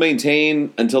I'll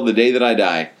maintain until the day that I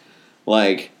die.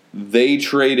 Like the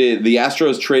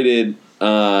Astros traded.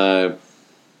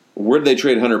 Where did they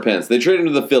trade Hunter Pence? They traded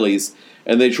him to the Phillies,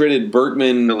 and they traded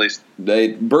Berkman.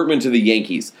 Berkman to the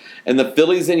Yankees, and the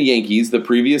Phillies and Yankees the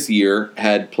previous year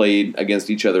had played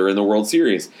against each other in the World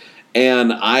Series,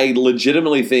 and I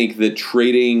legitimately think that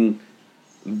trading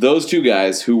those two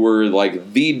guys who were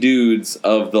like the dudes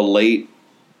of the late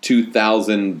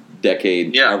 2000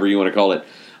 decade, however you want to call it,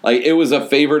 like it was a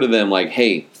favor to them. Like,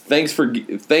 hey, thanks for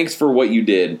what you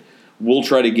did. We'll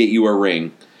try to get you a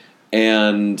ring,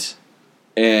 and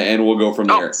we'll go from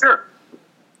there. Sure.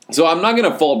 So I'm not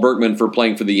going to fault Berkman for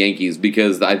playing for the Yankees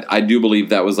because I do believe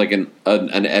that was like an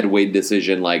Ed Wade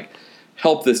decision, like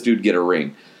help this dude get a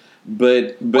ring.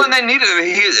 But well, and they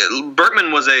needed.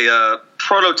 Berkman was a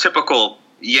prototypical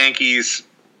Yankees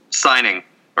signing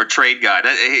or trade guy.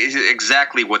 That is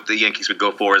exactly what the Yankees would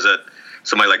go for,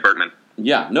 somebody like Berkman.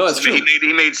 Yeah, no, it's true.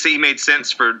 He made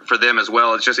sense for them as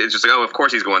well. It's just like, oh, of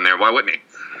course he's going there. Why wouldn't he?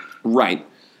 Right.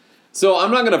 So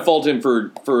I'm not going to fault him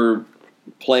for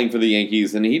playing for the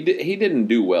Yankees, and he didn't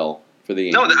do well for the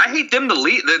Yankees. No, I hate them to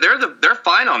lead. They're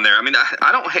fine on there. I mean,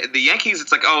 I don't hate the Yankees.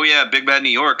 It's like, oh yeah, big bad New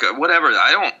York, whatever.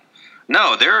 I don't.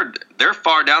 No, they're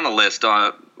far down the list.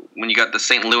 When you got the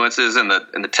St. Louis's and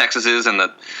the Texases and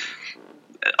the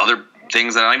other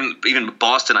things that even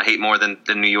Boston I hate more than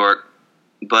New York.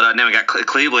 But then we got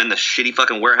Cleveland, the shitty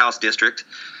fucking warehouse district.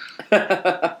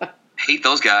 Hate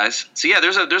those guys. So yeah,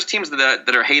 there's teams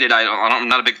that are hated. I'm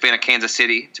not a big fan of Kansas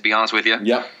City, to be honest with you.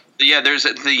 Yep. Yeah,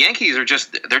 the Yankees are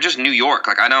just New York.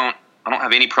 Like I don't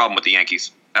have any problem with the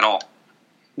Yankees at all.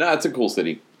 No, it's a cool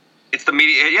city. It's the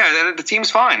media. Yeah, the team's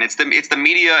fine. It's the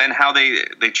media and how they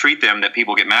treat them that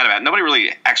people get mad about. Nobody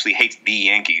really actually hates the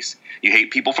Yankees. You hate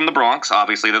people from the Bronx.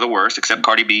 Obviously, they're the worst. Except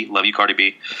Cardi B. Love you, Cardi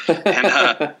B.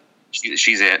 And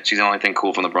she's it. She's the only thing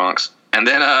cool from the Bronx. And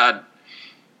then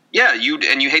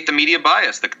you hate the media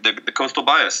bias, the coastal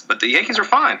bias. But the Yankees are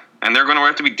fine, and they're going to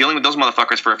have to be dealing with those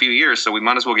motherfuckers for a few years. So we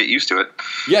might as well get used to it.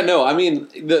 Yeah, no, I mean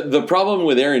the problem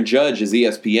with Aaron Judge is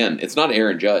ESPN. It's not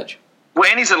Aaron Judge. Well,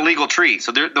 and he's an illegal tree.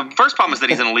 So the first problem is that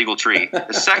he's an illegal tree.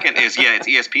 The second is, it's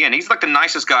ESPN. He's like the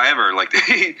nicest guy ever. Like,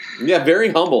 yeah,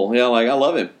 very humble. Yeah, like I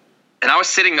love him. And I was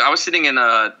sitting in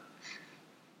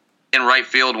right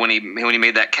field when he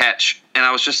made that catch, and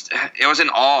I was in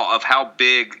awe of how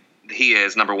big he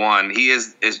is. Number one,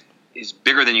 he's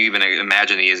bigger than you even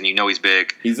imagine he is, and he's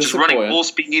big. He's just running full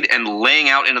speed and laying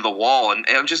out into the wall, and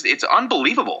it's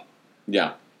unbelievable.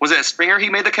 Yeah. Was it Springer he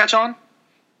made the catch on?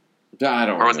 I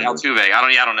don't. Or was it Altuve?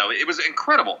 I don't know. It was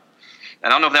incredible.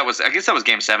 And I don't know if that was. I guess that was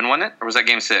Game 7, wasn't it? Or was that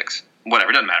Game 6?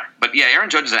 Whatever, it doesn't matter. But yeah, Aaron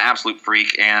Judge is an absolute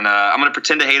freak, and I'm going to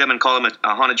pretend to hate him and call him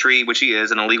a haunted tree, which he is,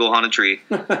 an illegal haunted tree.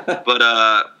 But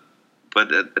at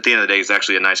the end of the day, he's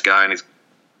actually a nice guy, and he's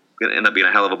going to end up being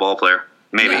a hell of a ball player.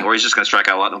 Maybe. Yeah. Or he's just going to strike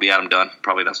out a lot and he'll be Adam Dunn.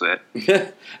 Probably that's it.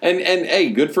 and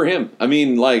hey, good for him. I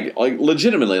mean, like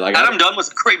legitimately. Like Adam Dunn was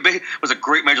a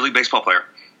great Major League Baseball player.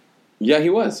 Yeah,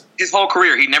 he was. His whole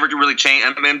career, he never really changed.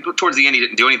 I mean, towards the end, he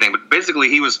didn't do anything. But basically,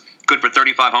 he was good for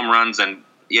 35 home runs, and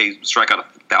he struck out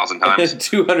 1,000 times.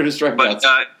 200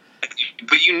 strikeouts.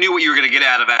 But you knew what you were going to get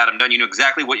out of Adam Dunn. You knew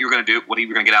exactly what you were going to do, what you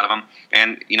were going to get out of him.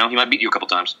 And, he might beat you a couple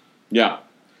times. Yeah.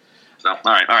 So, all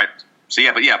right. So,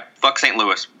 fuck St.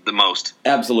 Louis the most.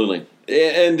 Absolutely.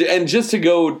 And just to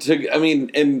go to, I mean,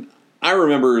 and I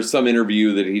remember some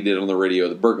interview that he did on the radio,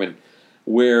 the Berkman,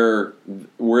 where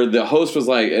the host was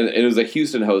like, and it was a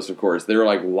Houston host, of course. They were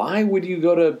like, "Why would you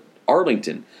go to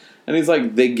Arlington?" And he's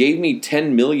like, "They gave me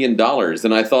 $10 million."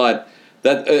 And I thought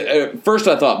that at first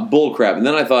I thought bull crap, and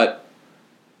then I thought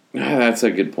that's a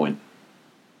good point.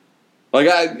 Like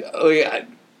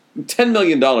 $10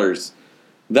 million,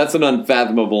 that's an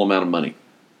unfathomable amount of money.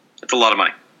 It's a lot of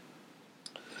money.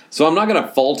 So I'm not going to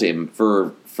fault him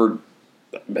for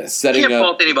setting up. You can't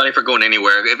fault anybody for going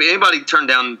anywhere. If anybody turned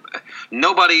down,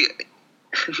 nobody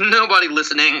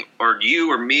listening, or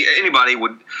you or me, anybody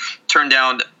would turn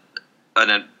down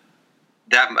that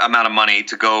amount of money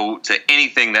to go to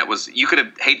anything that was. You could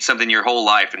have hated something your whole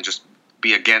life and just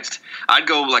be against. I'd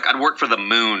work for the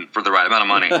moon for the right amount of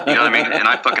money. You know what I mean? And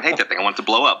I fucking hate that thing. I want it to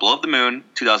blow up the moon.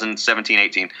 2017,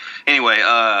 18. Anyway,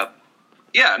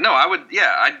 yeah, no, I would.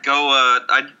 Yeah, I'd go.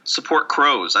 I'd support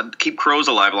crows. I'd keep crows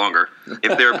alive longer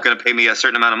if they're going to pay me a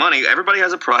certain amount of money. Everybody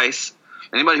has a price.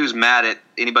 Anybody who's mad at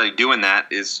anybody doing that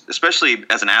is, especially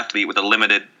as an athlete with a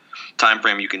limited time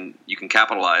frame, you can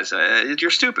capitalize.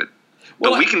 You're stupid.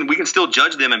 Well, but we can still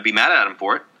judge them and be mad at them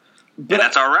for it, and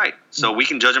that's all right. So we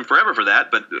can judge them forever for that.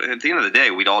 But at the end of the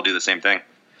day, we'd all do the same thing.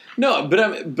 No,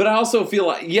 but I also feel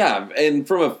like and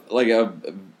from a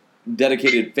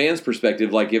dedicated fans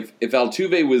perspective, like if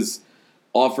Altuve was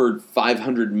offered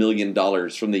 $500 million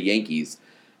from the Yankees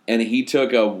and he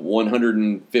took a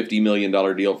 $150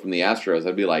 million deal from the Astros,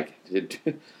 I'd be like,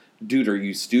 dude, are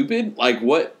you stupid? Like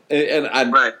what? And I'd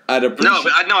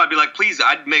appreciate. I'd be like, please,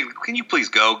 can you please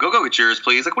go get yours,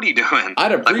 please? Like, what are you doing?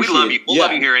 I'd appreciate. Like, we love you. We'll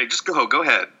love you here. Just go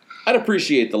ahead. I'd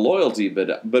appreciate the loyalty,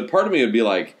 but part of me would be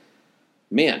like,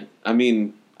 man, I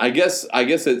mean, I guess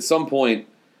at some point,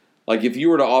 like if you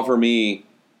were to offer me,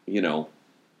 if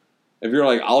you're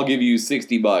like, I'll give you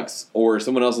 $60, or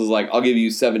someone else is like, I'll give you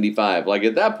 $75. Like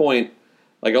at that point,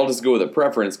 like I'll just go with a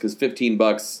preference because $15,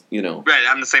 Right,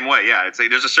 I'm the same way. Yeah,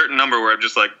 there's a certain number where I'm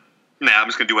just like, nah, I'm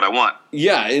just gonna do what I want.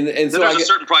 Yeah, and so there's a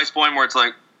certain price point where it's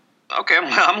like, okay,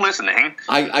 I'm listening.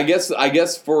 I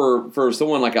guess for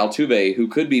someone like Altuve, who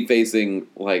could be facing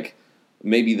like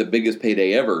maybe the biggest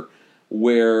payday ever,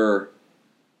 where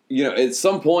at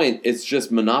some point it's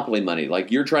just monopoly money.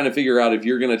 Like you're trying to figure out if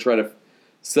you're going to try to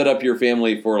set up your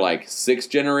family for like 6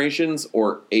 generations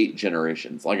or 8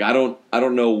 generations. Like I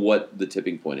don't know what the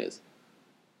tipping point is.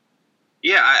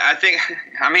 Yeah, I think.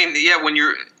 I mean, yeah, when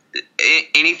you're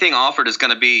anything offered is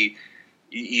going to be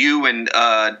you and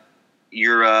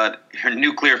your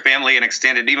nuclear family and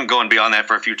extended, even going beyond that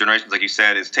for a few generations, like you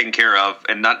said, is taken care of,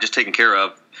 and not just taken care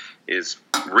of, is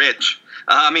rich.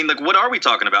 I mean, like, what are we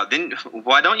talking about? Then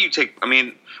why don't you take? I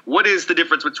mean, what is the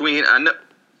difference between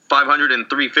 500 and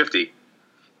 350?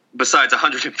 Besides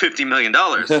 $150 million,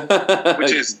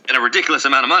 which is a ridiculous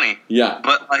amount of money. Yeah.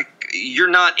 But, like, you're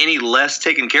not any less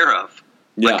taken care of.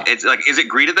 Yeah. Like, it's like, is it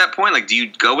greed at that point? Like, do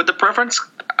you go with the preference?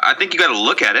 I think you got to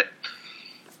look at it.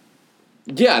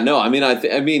 Yeah, no, I mean,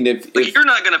 if you're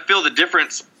not going to feel the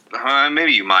difference,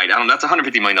 maybe you might. I don't know. That's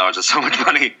 $150 million. That's so much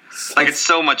money. Like, it's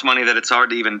so much money that it's hard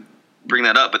to even bring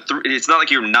that up. But it's not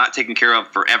like you're not taken care of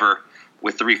forever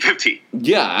with 350.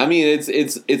 Yeah, I mean it's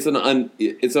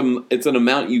an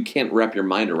amount you can't wrap your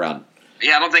mind around.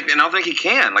 Yeah, I don't think he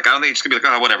can. Like I don't think it's gonna be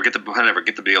like, oh, whatever, get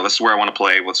the deal. This is where I want to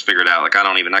play. Let's figure it out. Like I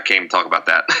can't even talk about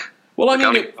that. Well, I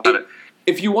mean,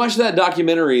 if you watch that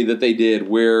documentary that they did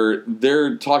where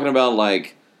they're talking about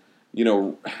like,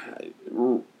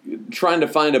 trying to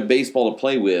find a baseball to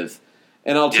play with,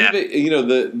 and Altuve,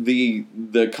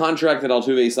 the contract that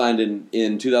Altuve signed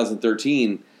in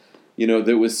 2013.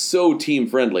 That was so team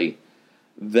friendly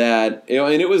that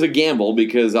and it was a gamble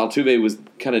because Altuve was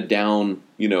kind of down,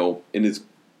 in his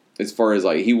as far as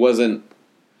like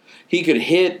he could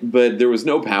hit, but there was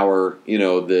no power, He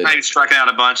was striking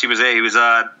out a bunch. He was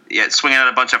swinging out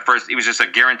a bunch at first. He was just a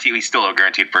guarantee. He's still a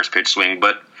guaranteed first pitch swing,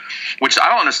 but which I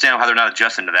don't understand how they're not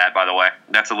adjusting to that. By the way,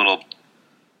 that's a little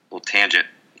tangent.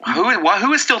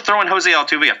 Who is still throwing Jose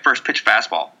Altuve a first pitch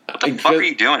fastball? What the fuck are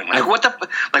you doing? What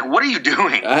are you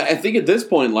doing? I think at this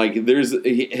point, like, there's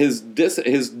his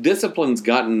discipline's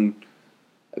gotten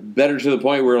better to the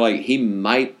point where like he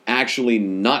might actually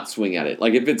not swing at it.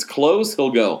 Like if it's close, he'll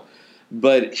go,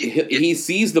 but he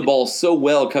sees the ball so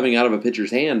well coming out of a pitcher's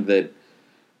hand that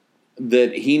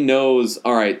he knows,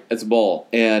 all right, it's a ball,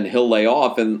 and he'll lay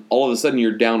off, and all of a sudden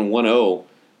you're down 1-0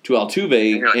 to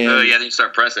Altuve, and you're like, oh yeah, then you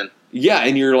start pressing. Yeah,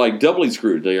 and you're like doubly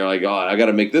screwed. You're like, oh, I got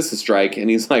to make this a strike. And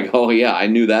he's like, oh, yeah, I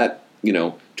knew that,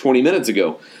 20 minutes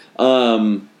ago.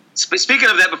 Speaking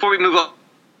of that, before we move on,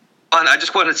 I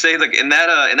just wanted to say, like in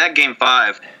that Game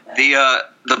 5,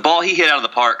 the ball he hit out of the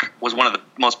park was one of the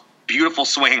most beautiful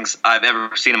swings I've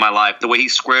ever seen in my life. The way he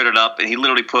squared it up, and he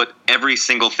literally put every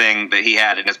single thing that he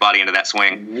had in his body into that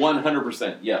swing.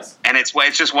 100%, yes. And it's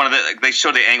just one of the. They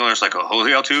showed the angle, and it's like, oh, Jose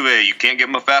Altuve, you can't give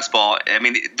him a fastball. I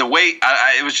mean, the way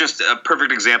it was just a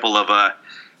perfect example of a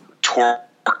torque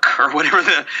or whatever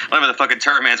the fucking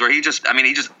term is, where he just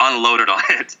unloaded on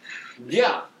it.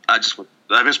 Yeah. I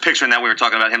was picturing that we were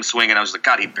talking about him swinging. I was like,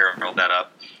 God, he barreled that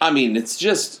up. I mean, it's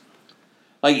just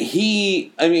like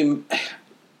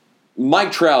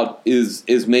Mike Trout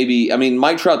is maybe. I mean,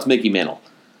 Mike Trout's Mickey Mantle.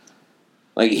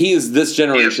 Like he is this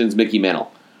generation's Mickey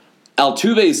Mantle.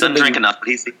 Altuve is something. Doesn't drink enough, but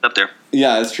he's up there.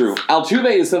 Yeah, that's true.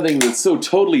 Altuve is something that's so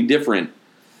totally different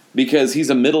because he's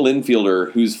a middle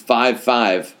infielder who's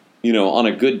 5'5", on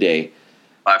a good day.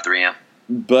 5'3", yeah.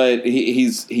 But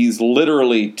he's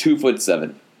literally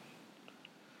 2'7".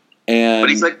 And but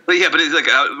he's like,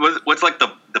 what's like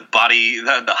the body,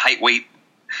 the height weight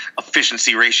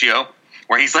efficiency ratio?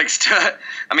 Where he's like,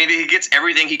 he gets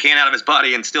everything he can out of his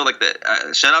body, and still like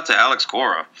shout out to Alex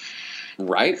Cora,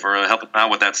 right, for helping out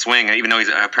with that swing. Even though he's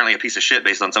apparently a piece of shit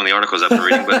based on some of the articles I've been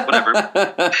reading, but whatever.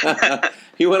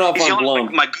 He went off on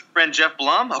Blum. My good friend Jeff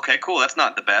Blum. Okay, cool. That's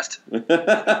not the best.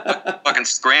 Fucking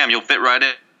scram. You'll fit right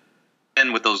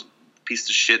in with those pieces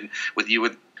of shit with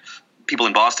people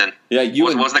in Boston. Yeah,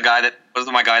 was my guy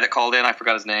that called in. I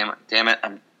forgot his name. Damn it.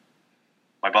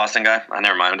 My Boston guy.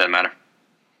 Never mind. It doesn't matter.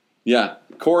 Yeah,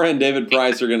 Cora and David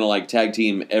Price are going to like tag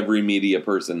team every media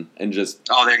person and just.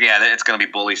 Oh, it's going to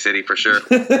be Bully City for sure. He's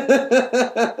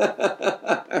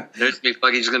just going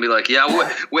to be like, yeah,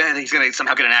 when he's going to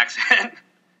somehow get an accent.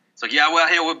 It's like, yeah, well,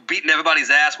 hey, we're beating everybody's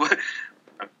ass.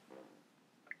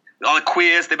 All the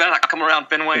queers, they better not come around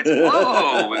Fenway. It's like,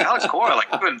 whoa, Alex Cora, like,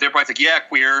 David Price, like, yeah,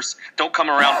 queers, don't come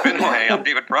around Fenway. I'm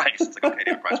David Price. It's like, okay,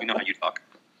 David Price, we know how you talk.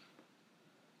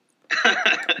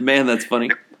 Man, that's funny.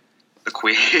 The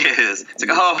quiz. It's like,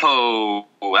 oh,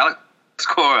 Alex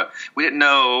Cora. We didn't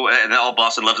know. And then all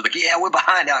Boston loves it. Like, yeah, we're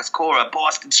behind Alex Cora.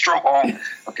 Boston strong.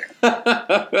 Okay.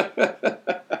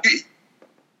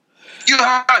 You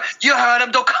heard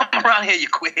him. Don't come around here, you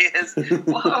quiz.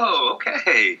 Whoa,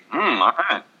 okay. All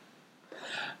right.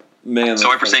 Man,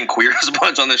 sorry for saying queer as a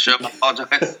bunch on this show. I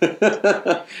apologize.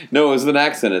 No, it was an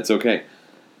accent. It's okay.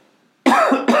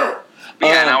 Yeah,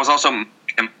 and I was also,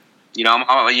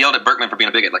 I yelled at Berkman for being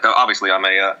a bigot. Like, obviously, I'm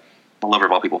a lover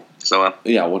of all people. So,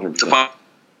 yeah, 100%. It's a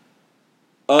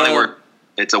funny word.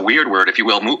 It's a weird word, if you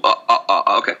will.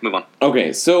 Okay, move on.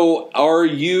 Okay, so are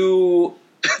you?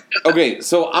 Okay,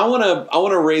 so I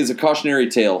want to raise a cautionary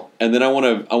tale, and then I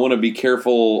want to be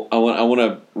careful. I want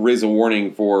to raise a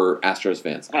warning for Astros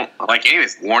fans. I don't like any of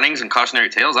this warnings and cautionary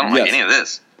tales. I don't like any of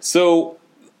this. So,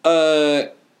 I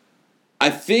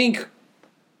think,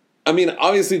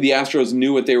 obviously the Astros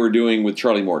knew what they were doing with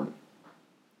Charlie Morton.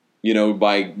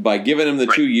 By giving him the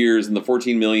 2 years and the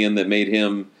 $14 million that made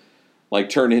him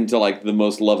turn into the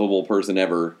most lovable person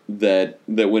ever. That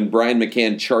when Brian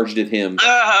McCann charged at him.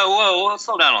 Whoa,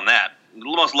 slow down on that. The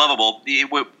most lovable.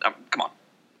 Come on.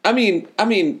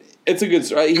 It's a good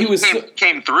story. He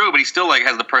came through, but he still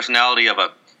has the personality of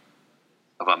a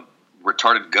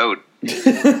retarded goat.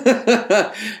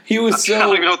 He was I don't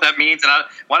even know what that means. And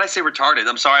why did I say retarded?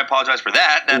 I'm sorry. I apologize for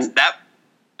that. That's that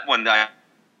one.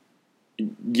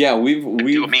 Yeah, we've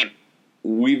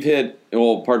hit.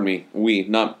 Well, pardon me.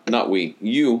 Not we.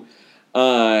 You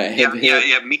have hit.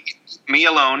 Yeah. Me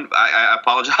alone. I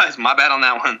apologize. My bad on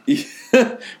that one.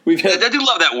 We've hit. I do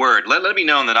love that word. Let it be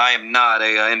known that I am not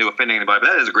into offending anybody, but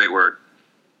that is a great word.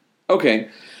 Okay.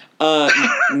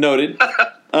 Noted.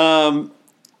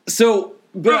 So,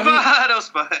 bravado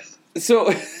spice.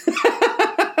 So,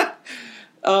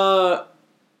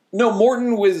 no,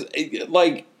 Morton was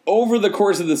over the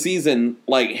course of the season,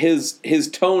 his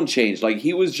tone changed.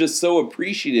 He was just so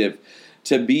appreciative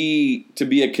to be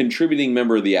a contributing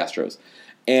member of the Astros,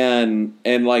 and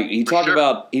he talked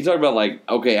about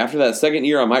okay, after that second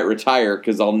year I might retire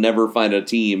because I'll never find a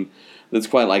team that's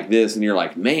quite like this. And you're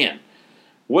like, man,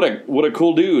 what a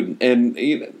cool dude. And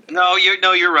no,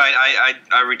 you're right.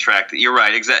 I retract it. You're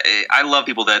right. Exactly. I love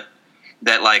people that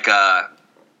that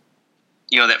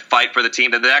fight for the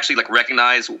team, that they actually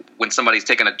recognize when somebody's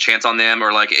taking a chance on them,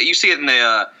 or you see it in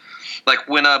the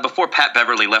when before Pat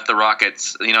Beverly left the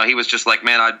Rockets, he was just like,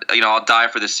 man, I'll die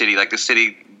for this city. The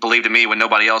city believed in me when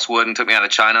nobody else would and took me out of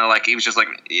China. He was just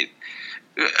you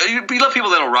love people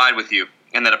that'll ride with you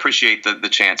and that appreciate the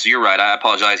chance. You're right. I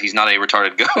apologize. He's not a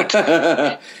retarded goat.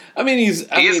 He's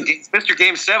Mr.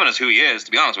 Game 7 is who he is,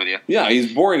 to be honest with you. Yeah,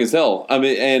 he's boring as hell.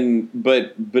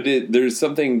 But there's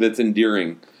something that's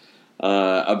endearing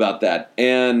about that.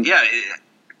 And yeah,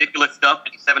 ridiculous stuff.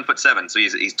 He's 7'7", so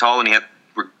he's tall and he has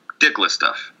ridiculous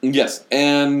stuff. Yes,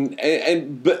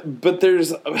 but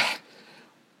there's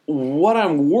what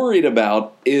I'm worried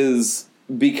about is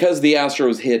because the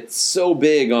Astros hit so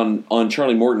big on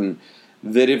Charlie Morton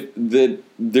that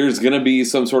there's going to be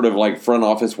some sort of front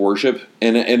office worship,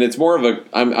 and it's more of a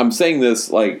I'm saying this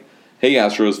hey,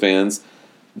 Astros fans,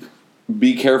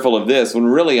 be careful of this, when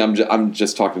really I'm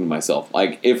just talking to myself.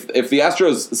 If the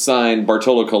Astros sign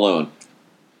Bartolo Colon,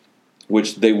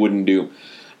 which they wouldn't do,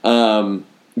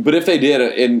 but if they did,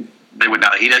 and they would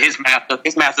not, his math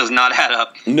does not add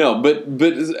up. No, but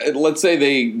let's say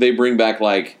they bring back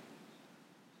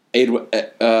Edwin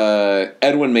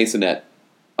Masonette,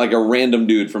 a random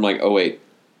dude from 08,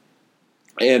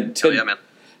 and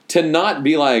to not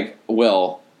be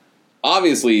well,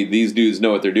 obviously these dudes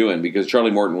know what they're doing because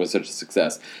Charlie Morton was such a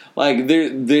success.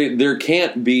 There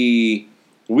can't be.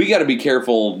 We got to be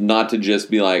careful not to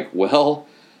just be well,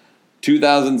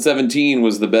 2017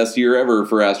 was the best year ever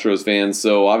for Astros fans,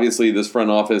 so obviously this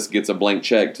front office gets a blank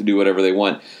check to do whatever they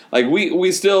want.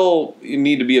 We still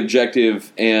need to be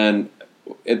objective and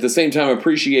at the same time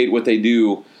appreciate what they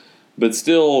do, but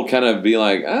still kind of be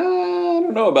I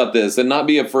don't know about this, and not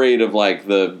be afraid of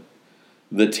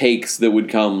the takes that would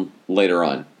come later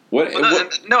on.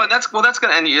 That's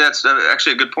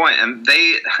actually a good point, and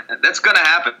that's going to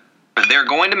happen. They're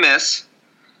going to miss.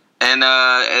 And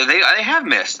they have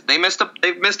missed. They've missed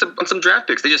on some draft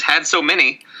picks. They just had so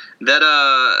many that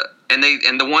and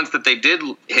the ones that they did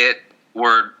hit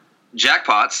were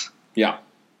jackpots. Yeah.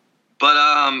 But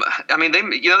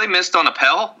they missed on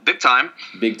Appel big time.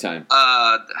 Big time.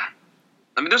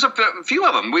 There's a few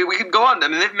of them. We could go on.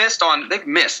 They've missed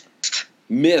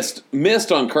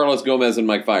on Carlos Gomez and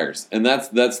Mike Fiers, and that's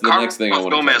the next thing I want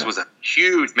to talk about. Gomez was a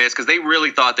huge miss because they really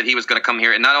thought that he was going to come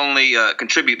here and not only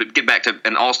contribute but get back to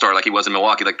an all-star like he was in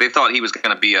Milwaukee. They thought he was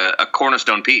going to be a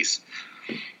cornerstone piece.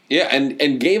 Yeah,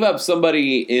 and gave up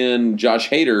somebody in Josh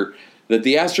Hader that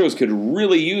the Astros could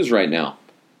really use right now.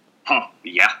 Huh.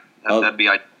 Yeah. That'd be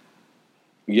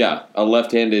Yeah, a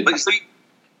left-handed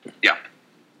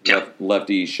yeah.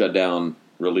 lefty shutdown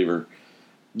reliever.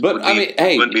 But I mean,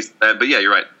 but yeah,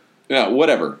 you're right. Yeah,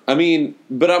 whatever. I mean,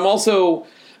 but at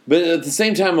the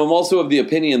same time, I'm also of the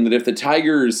opinion that if the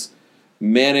Tigers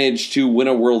manage to win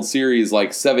a World Series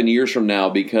like 7 years from now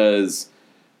because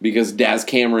Daz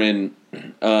Cameron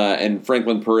and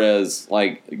Franklin Perez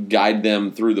like guide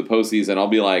them through the postseason, I'll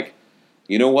be like,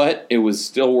 you know what? It was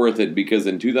still worth it because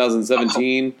in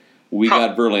 2017 we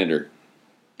got Verlander.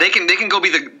 They can go be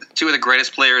the two of the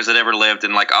greatest players that ever lived,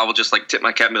 and like I will just like tip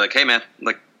my cap and be like, hey man,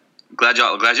 like glad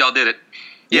y'all did it.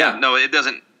 Yeah, no, it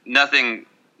doesn't. Nothing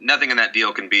in that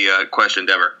deal can be questioned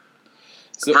ever.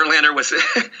 So, Verlander was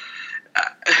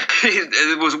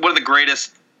it was one of the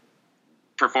greatest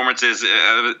performances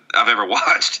I've ever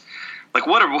watched. Like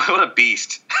what a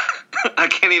beast! I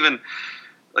can't even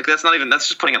that's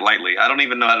just putting it lightly. I don't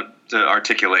even know how to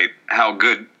articulate how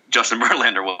good Justin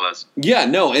Verlander was. Yeah,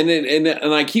 no,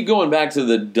 and I keep going back to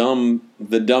the dumb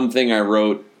thing I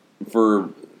wrote for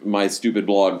my stupid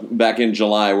blog back in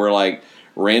July, where like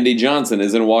Randy Johnson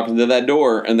isn't walking to that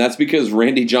door, and that's because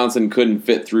Randy Johnson couldn't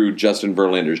fit through Justin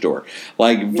Verlander's door.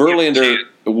 Like Verlander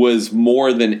was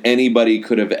more than anybody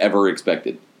could have ever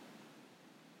expected.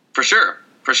 For sure,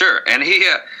 and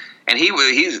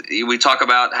we talk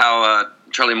about how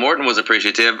Charlie Morton was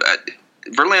appreciative.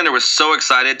 Verlander was so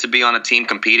excited to be on a team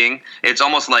competing. It's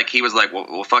almost like he was like,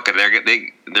 "Well, fuck it.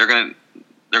 They're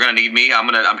gonna need me.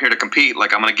 I'm here to compete.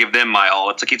 Like I'm gonna give them my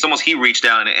all." It's like he reached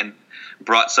down and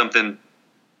brought something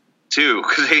too,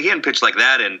 because he hadn't pitched like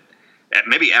that in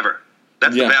maybe ever.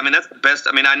 That's that's the best.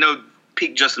 I mean, I know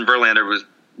peak Justin Verlander was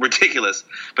ridiculous,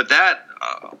 but that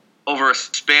over a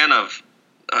span of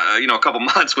a couple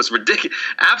months was ridiculous,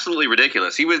 absolutely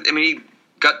ridiculous. He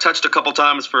got touched a couple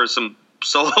times for some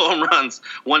solo home runs,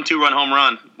 1-2-run home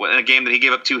run in a game that he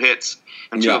gave up 2 hits,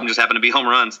 and 2 of them just happened to be home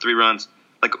runs, 3 runs.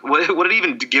 Like, what did he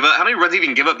even give up? How many runs did he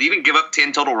even give up? Did he even give up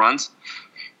 10 total runs?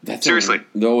 Seriously.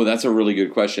 That's a really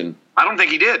good question. I don't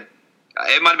think he did.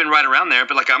 It might have been right around there,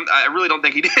 but I really don't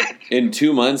think he did. In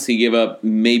 2 months, he gave up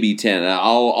maybe 10.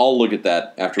 I'll look at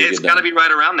that after we get done. It's got to be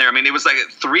right around there. I mean, it was like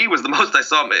 3 was the most I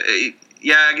saw.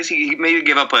 Yeah, I guess he maybe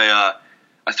gave up a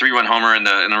 3-run homer in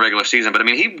the regular season, but I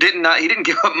mean he didn't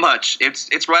give up much.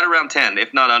 It's right around 10,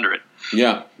 if not under it.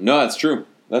 Yeah, no, that's true.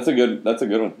 That's a good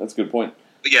one. That's a good point.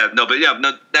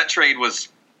 That trade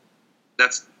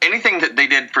that's anything that they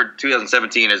did for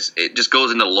 2017 it just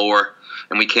goes into lore,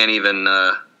 and we can't even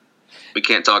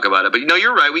talk about it. But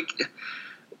you're right. We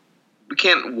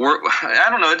can't work. I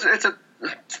don't know. It's a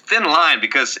thin line,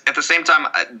 because at the same time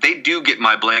they do get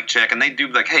my blank check, and they do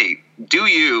like, hey, do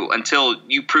you until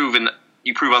you prove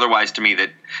otherwise to me that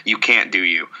you can't do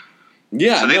you.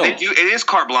 Yeah, so they do. It is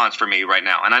carte blanche for me right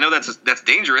now, and I know that's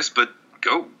dangerous, but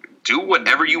go do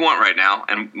whatever you want right now,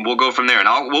 and we'll go from there.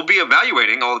 And we'll be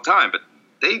evaluating all the time, but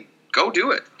they go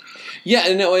do it. Yeah,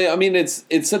 and no, I mean it's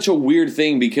such a weird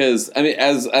thing, because I mean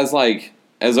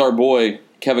as our boy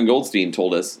Kevin Goldstein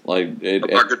told us, like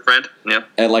our good friend,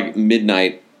 at like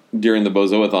midnight during the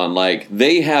Bozoathon, like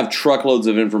they have truckloads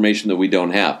of information that we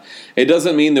don't have. It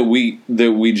doesn't mean that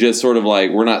we just sort of like,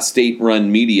 we're not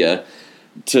state-run media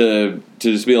to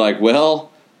just be like, well,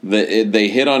 they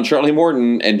hit on Charlie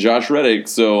Morton and Josh Reddick,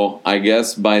 so I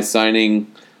guess by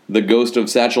signing the ghost of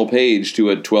Satchel Paige to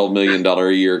a $12 million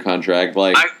a year contract,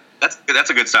 like that's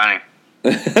a good signing.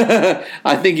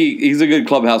 I think he's a good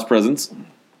clubhouse presence.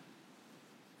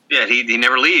 Yeah, he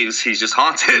never leaves. He's just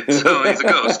haunted, so he's a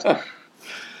ghost.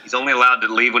 He's only allowed to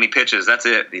leave when he pitches. That's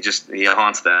it. He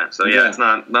haunts that. So it's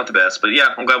not the best. But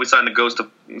yeah, I'm glad we signed the ghost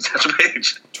of Satchel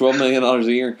Paige. $12 million a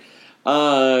year.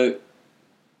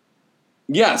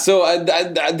 So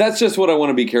that's just what I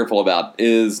want to be careful about,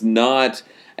 is not.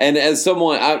 And as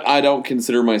someone, I don't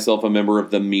consider myself a member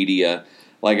of the media.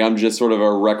 Like, I'm just sort of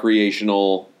a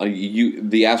recreational.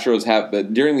 The Astros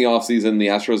have, during the off season, the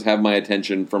Astros have my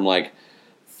attention from like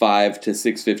 5 to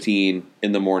 6:15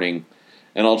 in the morning.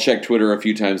 And I'll check Twitter a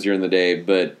few times during the day,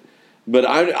 but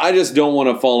I just don't want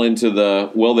to fall into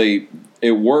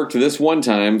it worked this one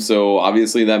time, so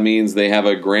obviously that means they have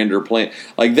a grander plan.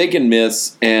 Like, they can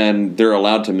miss, and they're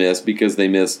allowed to miss because they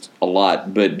missed a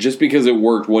lot, but just because it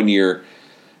worked one year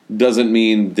doesn't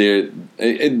mean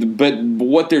but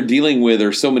what they're dealing with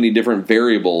are so many different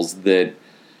variables that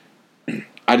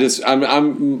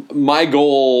I'm my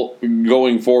goal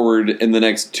going forward in the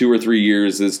next 2 or 3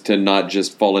 years is to not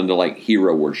just fall into like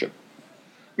hero worship.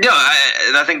 No,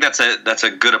 I think that's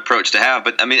a good approach to have.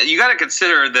 But I mean, you got to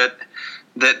consider that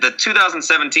the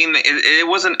 2017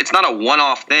 it's not a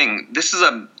one-off thing. This is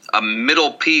a a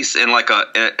middle piece in like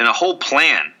in a whole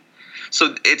plan.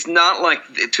 So it's not like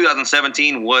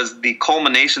 2017 was the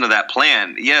culmination of that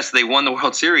plan. Yes, they won the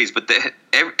World Series, but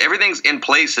everything's in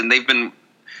place and they've been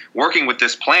working with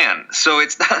this plan. So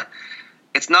it's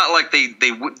not like they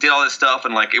did all this stuff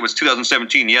and like it was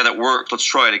 2017. Yeah, that worked. Let's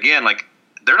try it again. Like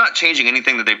they're not changing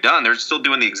anything that they've done. They're still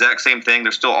doing the exact same thing.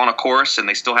 They're still on a course and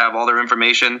they still have all their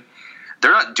information.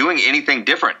 They're not doing anything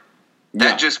different.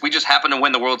 We just happened to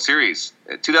win the World Series.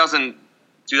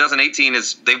 2018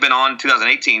 is they've been on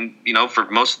 2018. For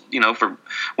most for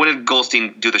when did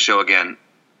Goldstein do the show again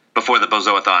before the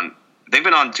Bozoathon? They've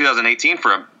been on 2018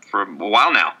 for a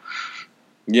while now.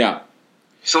 Yeah.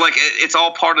 So like it's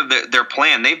all part of their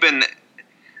plan. They've been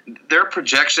their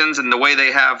projections and the way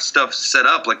they have stuff set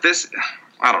up like this.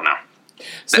 I don't know.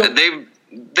 So we're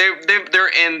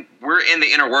in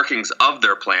the inner workings of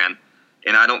their plan,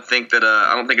 and I don't think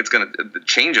it's going to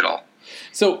change at all.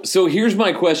 So here's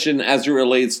my question as it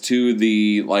relates to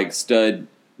the like stud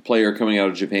player coming out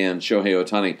of Japan, Shohei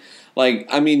Ohtani. Like,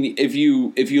 I mean, if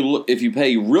you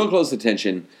pay real close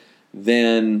attention,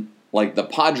 then like the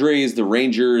Padres, the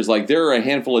Rangers, like there are a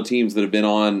handful of teams that have been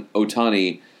on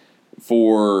Ohtani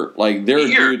for like their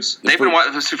years. They've been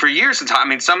for years since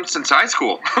some since high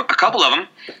school. A couple of them.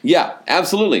 Yeah,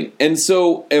 absolutely. And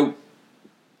so,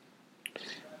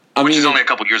 which is only a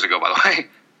couple years ago, by the way.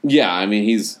 Yeah, I mean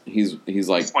he's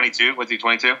like 22. Was he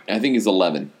 22? I think he's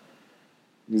 11.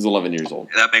 He's 11 years old.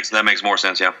 That makes more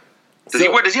sense. Yeah. Does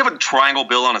he have a triangle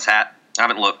bill on his hat? I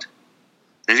haven't looked.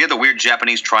 Does he have the weird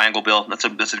Japanese triangle bill? That's a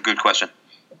good question.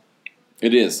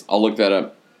 It is. I'll look that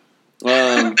up.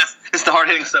 It's the hard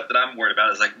hitting stuff that I'm worried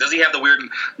about. Is like, does he have the weird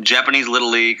Japanese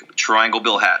Little League triangle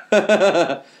bill hat?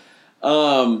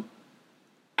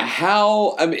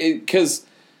 How? I mean, because.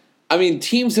 I mean,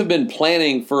 teams have been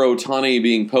planning for Ohtani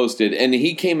being posted, and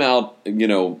he came out,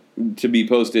 to be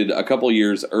posted a couple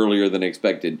years earlier than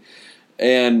expected.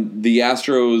 And the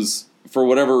Astros, for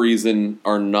whatever reason,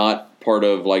 are not part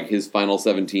of like his final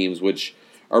 7 teams, which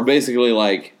are basically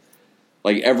like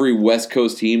every West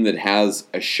Coast team that has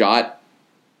a shot,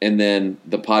 and then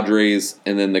the Padres,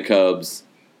 and then the Cubs,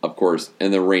 of course,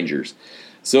 and the Rangers.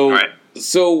 So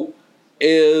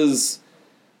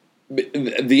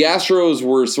the Astros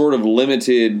were sort of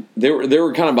limited. They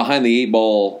were kind of behind the 8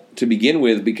 ball to begin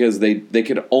with because they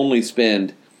could only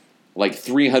spend like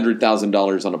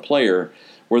 $300,000 on a player,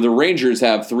 where the Rangers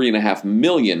have $3.5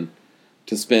 million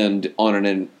to spend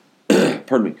on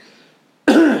pardon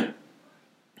me,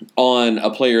 on a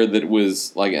player that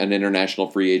was like an international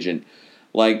free agent.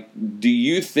 Like, do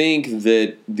you think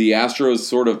that the Astros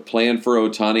sort of planned for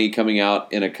Ohtani coming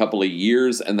out in a couple of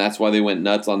years, and that's why they went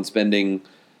nuts on spending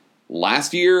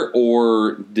last year,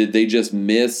 or did they just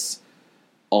miss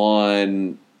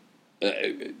on?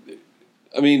 I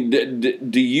mean,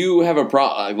 do you have a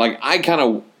problem? Like, I kind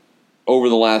of over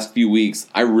the last few weeks,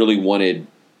 I really wanted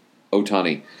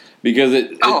Ohtani because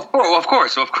of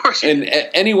course. And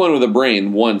anyone with a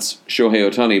brain wants Shohei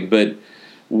Ohtani, but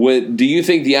do you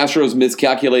think the Astros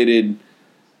miscalculated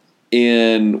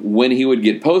in when he would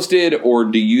get posted, or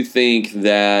do you think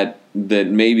that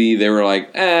maybe they were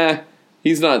like,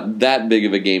 he's not that big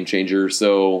of a game changer,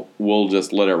 so we'll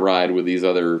just let it ride with these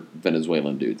other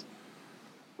Venezuelan dudes?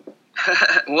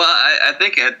 Well, I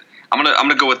think I'm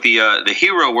gonna go with the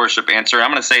hero worship answer.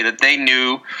 I'm gonna say that they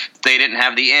knew they didn't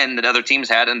have the end that other teams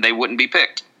had, and they wouldn't be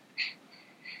picked.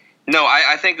 No,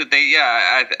 I think that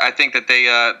I think that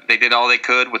they did all they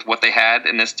could with what they had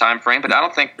in this time frame, but I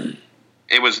don't think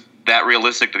it was that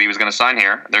realistic that he was going to sign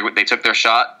here. They took their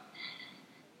shot,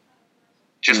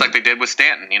 just like they did with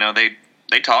Stanton.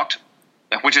 They talked,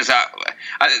 which is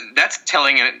that's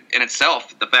telling in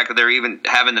itself, the fact that they're even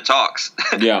having the talks.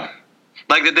 Yeah.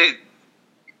 Like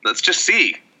let's just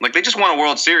see. Like, they just won a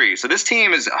World Series, so this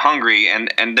team is hungry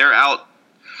and they're out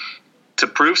to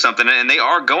prove something, and they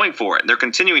are going for it. They're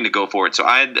continuing to go for it. So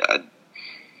I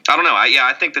don't know.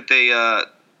 I think that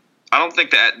I don't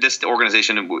think that this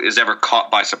organization is ever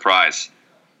caught by surprise.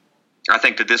 I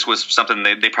think that this was something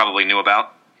they probably knew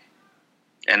about,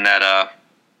 and that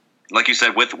like you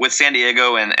said, with San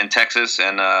Diego and Texas,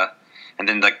 and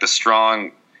then like the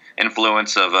strong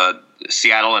influence of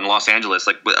Seattle and Los Angeles,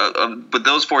 like with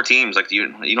those 4 teams, like you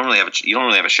don't really have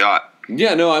a shot.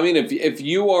 Yeah, no, I mean, if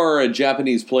you are a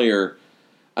Japanese player,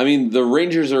 I mean, the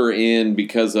Rangers are in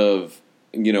because of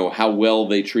how well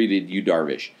they treated Yu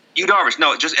Darvish. Yu Darvish,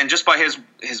 no, just by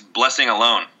his blessing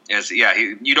alone,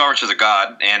 Yu Darvish is a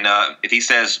god, and if he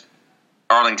says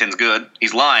Arlington's good,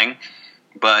 he's lying,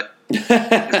 but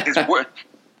his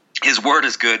word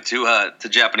is good to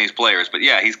Japanese players. But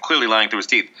yeah, he's clearly lying through his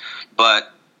teeth.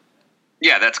 But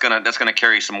Yeah, that's gonna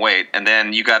carry some weight, and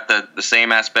then you got the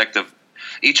same aspect of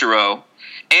Ichiro,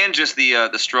 and just the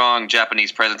strong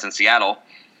Japanese presence in Seattle,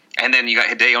 and then you got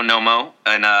Hideo Nomo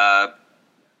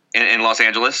in Los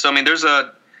Angeles. So I mean, there's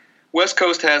a West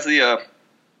Coast has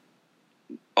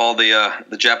all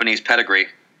the Japanese pedigree.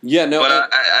 Yeah, no, but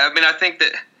I mean, I think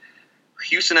that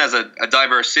Houston as a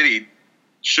diverse city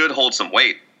should hold some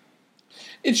weight.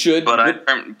 It should, but I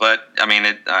mean,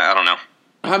 I don't know.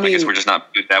 I guess we're just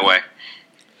not built that way.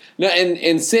 No,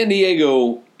 and San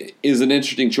Diego is an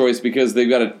interesting choice because they've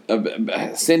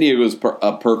got San Diego is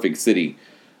a perfect city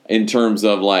in terms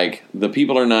of like the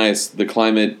people are nice, the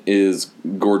climate is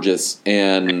gorgeous,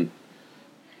 and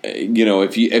you know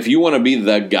if you want to be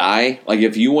the guy, like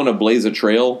if you want to blaze a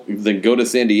trail, then go to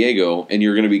San Diego and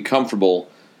you're going to be comfortable,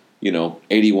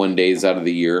 81 days out of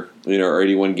the year, or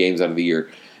 81 games out of the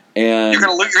year. And you're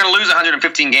gonna lose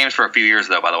 115 games for a few years,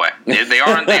 though. By the way, they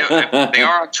are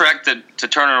on track to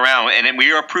turn it around, and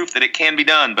we are proof that it can be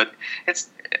done. But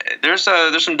there's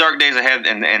some dark days ahead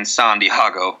in San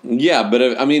Diego. Yeah, but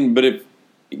if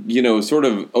sort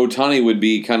of Ohtani would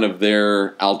be kind of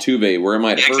their Altuve, where it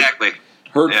might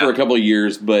hurt for a couple of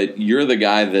years, but you're the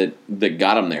guy that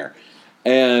got him there,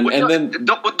 and then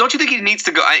don't you think he needs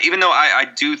to go? Even though I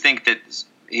do think that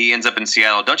he ends up in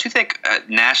Seattle. Don't you think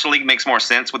National League makes more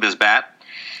sense with his bat?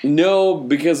 No,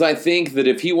 because I think that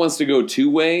if he wants to go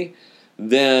two-way,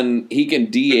 then he can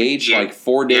DH like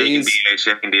 4 days. He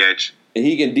can DH.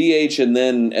 He can DH and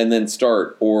then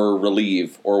start or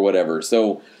relieve or whatever.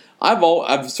 So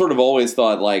I've sort of always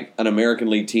thought like an American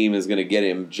League team is going to get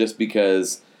him just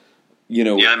because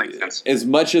that makes sense. As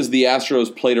much as the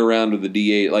Astros played around with the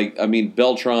DH,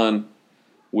 Beltran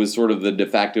was sort of the de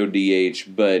facto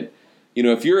DH, but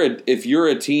if you're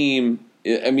a team,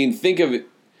 think of it.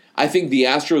 I think the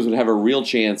Astros would have a real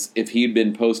chance if he'd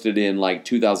been posted in like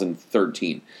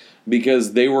 2013,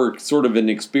 because they were sort of in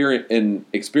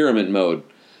experiment mode,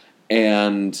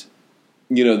 and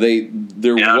there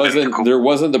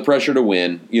wasn't the pressure to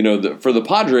win. For the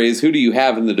Padres, who do you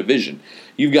have in the division?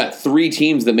 You've got 3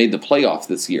 teams that made the playoffs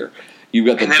this year. You've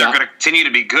got and then are going to continue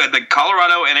to be good. The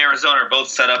Colorado and Arizona are both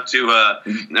set up to,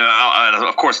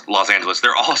 of course, Los Angeles.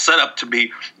 They're all set up to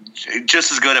be just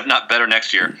as good, if not better,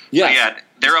 next year. Yes. So, yeah,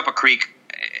 they're up a creek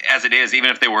as it is, even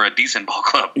if they were a decent ball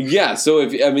club. Yeah. So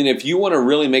if you want to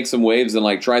really make some waves and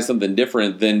like try something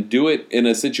different, then do it in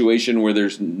a situation where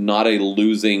there's not a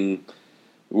losing,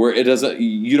 where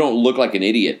you don't look like an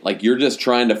idiot. Like you're just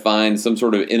trying to find some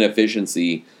sort of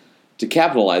inefficiency to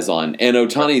capitalize on. And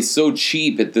Ohtani's so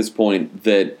cheap at this point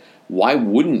that why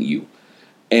wouldn't you?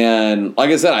 And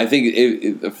like I said, I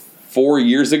think 4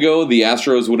 years ago, the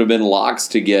Astros would have been locks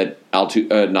to get not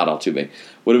Altuve,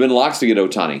 would have been locks to get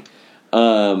Ohtani.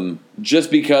 Just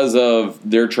because of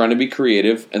they're trying to be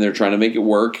creative and they're trying to make it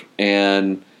work.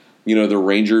 And, the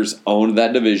Rangers owned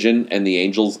that division and the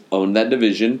Angels owned that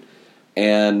division.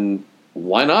 And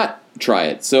why not try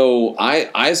it? So I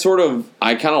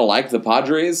kind of like the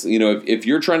Padres. If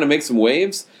you're trying to make some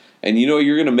waves and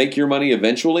you're going to make your money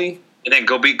eventually, and then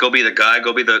go be the guy,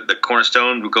 go be the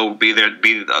cornerstone, go be there,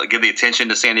 give the attention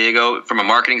to San Diego from a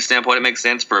marketing standpoint. It makes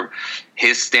sense. For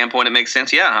his standpoint, it makes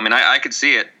sense. Yeah, I could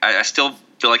see it. I still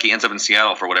feel like he ends up in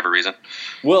Seattle for whatever reason.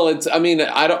 Well,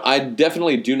 I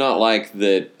definitely do not like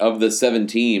that of the 7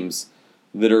 teams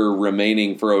that are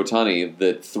remaining for Ohtani,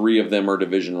 that 3 of them are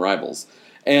division rivals.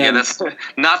 And that's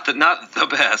not the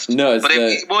best. No, it's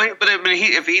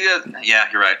if he does, yeah,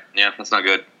 you're right. Yeah, that's not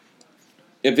good.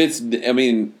 If it's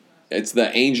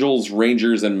the Angels,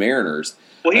 Rangers, and Mariners.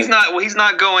 Well, he's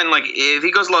not going like if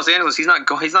he goes to Los Angeles, he's not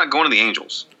going to the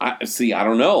Angels. I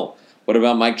don't know. What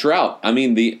about Mike Trout?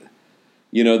 They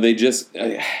just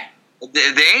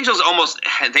the Angels almost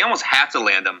have to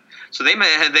land him. So they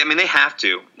have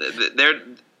to.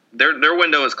 Their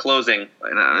window is closing.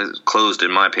 It's closed,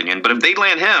 in my opinion. But if they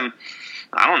land him,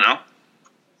 I don't know.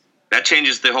 That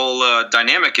changes the whole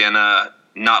dynamic in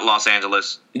not Los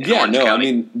Angeles. Yeah, no,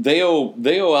 County. They owe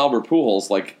Albert Pujols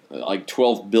like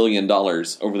 $12 billion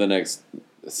over the next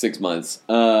 6 months.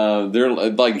 They're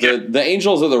like the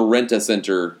Angels are the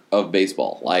rent-a-center of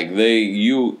baseball. Like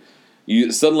you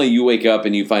suddenly you wake up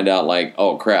and you find out like,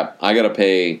 oh crap, I got to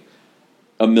pay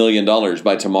 $1 million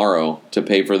by tomorrow to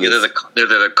pay for this. They're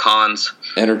the cons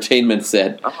entertainment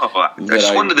set. Oh, I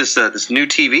just wanted this new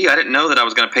TV. I didn't know that I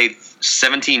was going to pay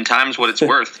 17 times what it's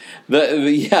worth. They're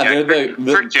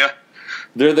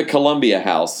the Columbia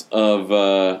House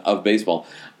of baseball.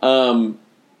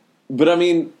 But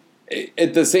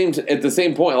at the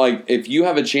same point, like if you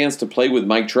have a chance to play with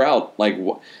Mike Trout, like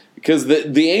because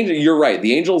the Angel, you're right.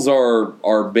 The Angels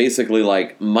are basically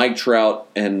like Mike Trout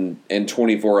and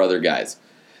 24 other guys.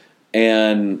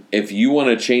 And if you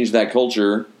want to change that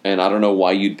culture, and I don't know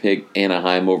why you'd pick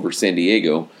Anaheim over San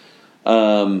Diego,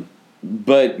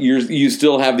 but you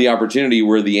still have the opportunity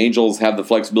where the Angels have the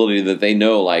flexibility that they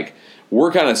know, like,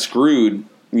 we're kind of screwed,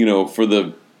 for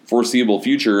the foreseeable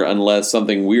future unless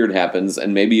something weird happens,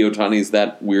 and maybe Ohtani's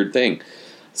that weird thing.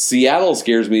 Seattle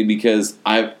scares me because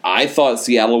I thought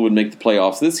Seattle would make the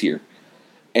playoffs this year.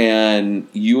 And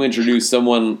you introduce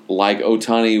someone like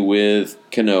Ohtani with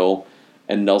Cano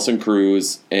and Nelson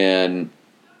Cruz, and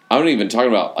I'm not even talking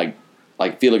about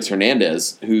like Felix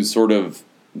Hernandez, who's sort of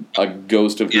a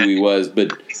ghost of who he was,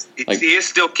 but he is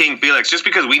still King Felix. Just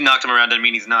because we knocked him around doesn't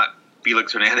mean he's not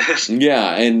Felix Hernandez.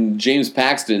 Yeah, and James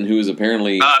Paxton, who is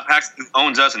apparently Paxton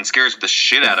owns us and scares the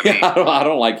shit out of me. I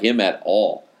don't like him at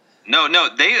all. No,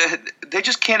 they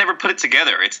just can't ever put it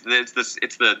together. It's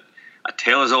a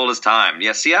tale as old as time.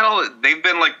 Yeah, Seattle, they've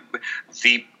been like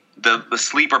the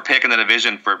sleeper pick in the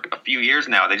division for a few years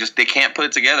now. They can't put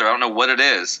it together. I don't know what it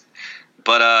is,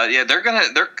 but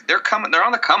they're coming. They're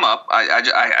on the come up.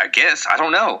 I guess I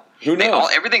don't know. Who knows?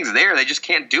 Everything's there. They just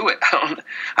can't do it.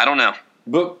 I don't know.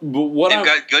 But what they've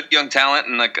got good young talent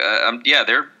and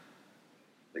they're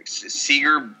like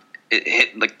Seager. It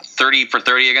hit like 30 for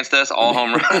 30 against us, all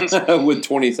home runs. With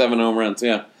 27 home runs,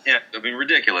 yeah. Yeah, I mean,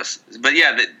 ridiculous. But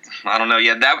yeah, I don't know.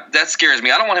 Yeah, that scares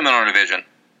me. I don't want him in our division.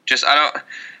 I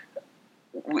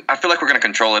feel like we're going to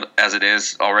control it as it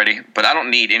is already, but I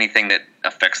don't need anything that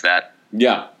affects that.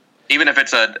 Yeah. Even if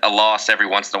it's a loss every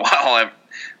once in a while,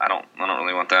 I don't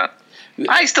really want that.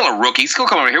 He's still a rookie. He's still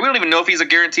coming over here. We don't even know if he's a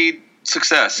guaranteed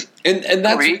success. And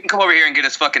that's he can come over here and get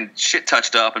his fucking shit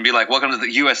touched up and be like, "Welcome to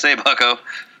the USA, Bucko."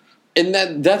 And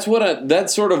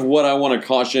that's sort of what I want to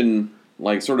caution,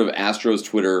 like, sort of Astros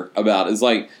Twitter about, is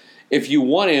like, if you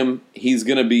want him, he's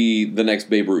going to be the next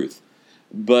Babe Ruth.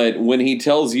 But when he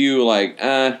tells you, like,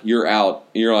 you're out,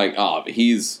 you're like, oh,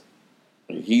 he's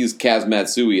Kaz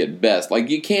Matsui at best. Like,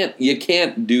 you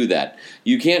can't do that.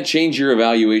 You can't change your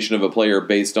evaluation of a player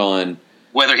based on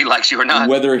whether he likes you or not.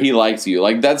 Whether he likes you.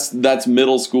 Like, that's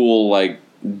middle school, like,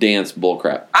 dance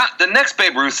bullcrap. The next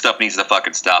Babe Ruth stuff needs to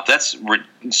fucking stop. That's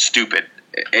stupid.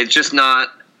 It's just not.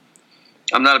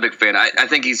 I'm not a big fan. I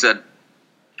think he's got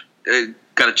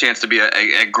a chance to be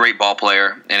a great ball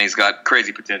player, and he's got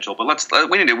crazy potential. But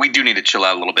we do need to chill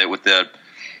out a little bit with the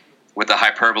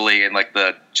hyperbole and like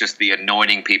the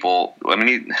anointing people. I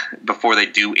mean, before they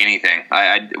do anything,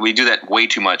 we do that way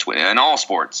too much in all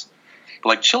sports. But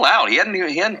like, chill out. He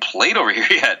hadn't played over here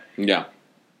yet. Yeah.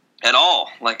 At all.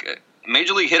 Like,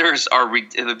 major league hitters are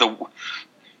the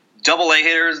double A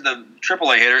hitters, the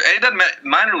triple A hitters. It doesn't matter.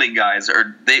 Minor league guys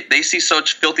they see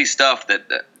such filthy stuff that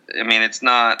I mean, it's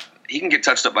not. He can get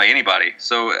touched up by anybody.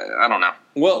 So I don't know.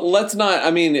 Well, let's not. I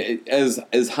mean,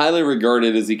 as highly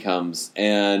regarded as he comes,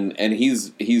 and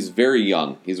he's very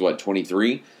young. He's what,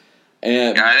 23?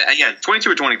 And 22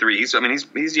 or 23. He's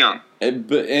young.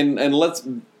 And let's.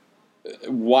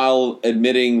 While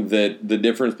admitting that the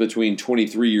difference between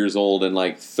 23 years old and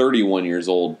like 31 years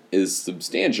old is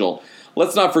substantial,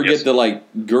 let's not forget that like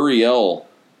Gurriel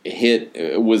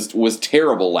hit was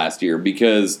terrible last year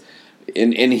because,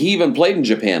 and he even played in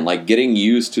Japan, like getting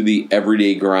used to the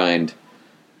everyday grind.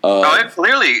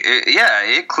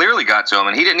 It clearly got to him,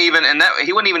 and he didn't even,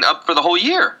 he wasn't even up for the whole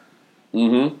year.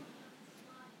 Mm-hmm.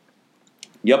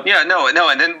 Yep. Yeah, no, and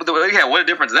then what a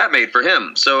difference that made for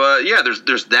him. So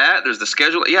there's that. There's the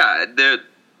schedule. Yeah,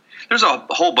 there's a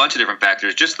whole bunch of different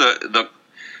factors. Just the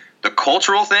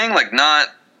cultural thing, like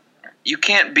you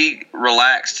can't be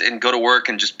relaxed and go to work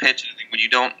and just pitch when you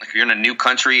don't. Like, you're in a new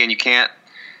country and you can't.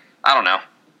 I don't know.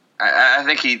 I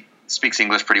think he speaks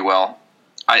English pretty well.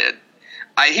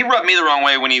 He rubbed me the wrong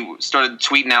way when he started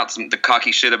tweeting out the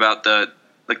cocky shit about the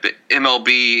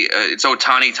MLB, it's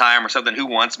Ohtani time or something. Who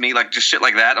wants me? Like, just shit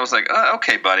like that. I was like,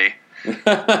 okay, buddy.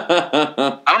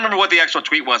 I don't remember what the actual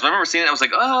tweet was, but I remember seeing it. I was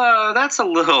like, oh, that's a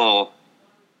little.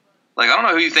 Like, I don't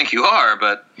know who you think you are,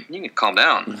 but you need to calm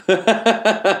down.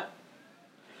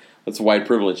 That's white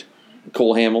privilege.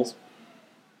 Cole Hamels.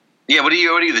 Yeah, what are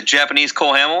you, the Japanese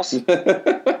Cole Hamels?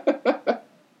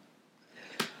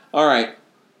 All right.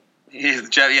 He is the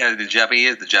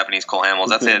Japanese Cole Hamels.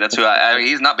 That's it. That's who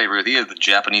he's not Babe Ruth. He is the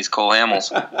Japanese Cole Hamels.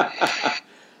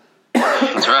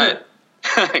 That's right.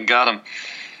 Got him.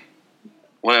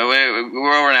 We're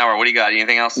over an hour. What do you got?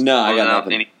 Anything else? No, I got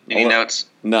nothing. Any notes?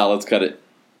 No, let's cut it.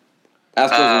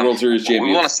 Astros World Series champions.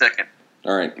 We want a second.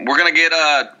 All right. We're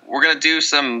gonna do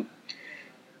some.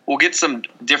 We'll get some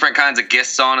different kinds of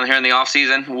guests on here in the off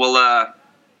season. We'll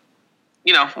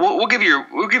we'll give you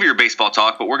your baseball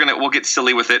talk, but we'll get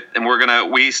silly with it, and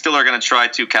we still are gonna try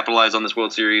to capitalize on this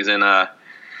World Series and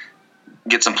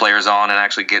get some players on and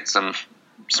actually get some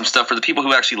some stuff for the people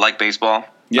who actually like baseball.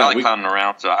 Yeah, I like clowning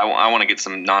around, so I want to get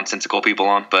some nonsensical people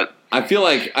on. But I feel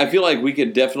like we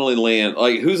could definitely land.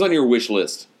 Like, who's on your wish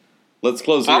list? Let's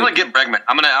close. Well, I'm gonna get Bregman.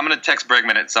 I'm gonna text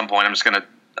Bregman at some point. I'm just gonna.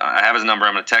 I have his number.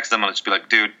 I'm gonna text him. I'm gonna just be like,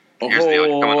 dude, here's the deal.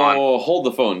 You're coming on. Hold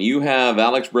the phone. You have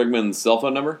Alex Bregman's cell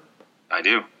phone number? I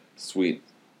do. Sweet.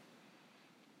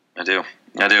 I do.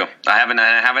 I haven't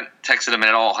texted him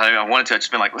at all. I wanted to. I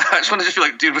just been like, I just want to be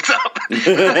like, dude, what's up?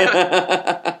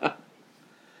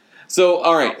 So,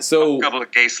 all right. So, a couple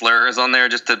of gay slurs on there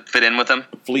just to fit in with him.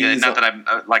 Fleas. Yeah, not that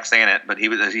I like saying it, but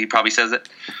he probably says it.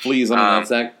 Fleas on the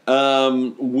nutsack.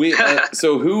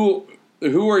 So who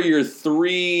are your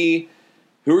three?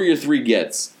 Who are your three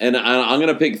gets? And I'm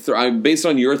going to pick based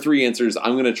on your three answers.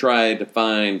 I'm going to try to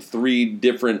find three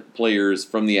different players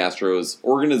from the Astros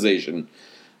organization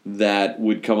that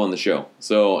would come on the show.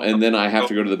 So, and then I have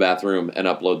to go to the bathroom and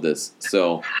upload this.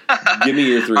 So, give me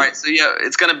your three. All right. So yeah,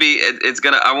 it's gonna be.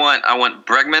 I want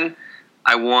Bregman.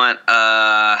 I want.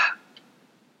 I'd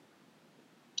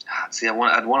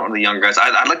want one of the younger guys.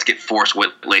 I'd like to get Forrest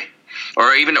Whitley,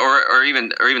 or even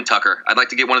Tucker. I'd like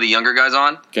to get one of the younger guys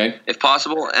on, okay, if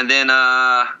possible. And then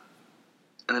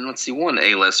let's see, one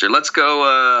A-lister. Let's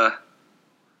go.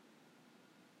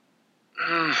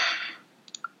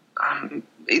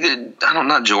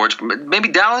 Not George, but maybe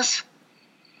Dallas.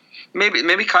 Maybe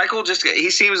Keuchel. Just he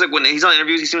seems like when he's on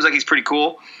interviews, he seems like he's pretty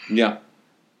cool. Yeah.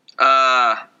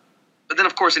 But then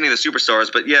of course any of the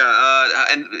superstars. But yeah,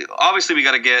 and obviously we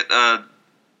got to get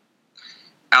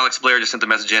Alex Blair just sent the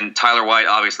message in. Tyler White,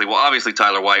 obviously. Well, obviously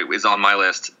Tyler White is on my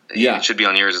list. Yeah, it should be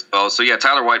on yours as well. So yeah,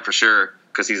 Tyler White for sure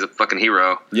because he's a fucking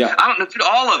hero. Yeah. I don't know, dude,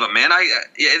 all of them, man.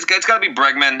 It's got to be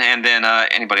Bregman and then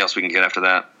anybody else we can get after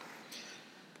that.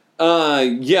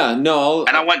 Yeah, no.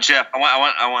 And I want Jeff.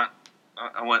 I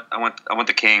want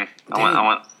the king. I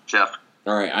want Jeff.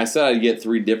 All right, I said I'd get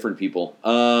three different people.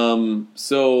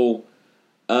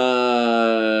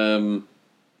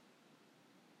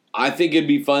 I think it'd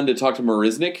be fun to talk to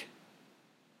Marisnik.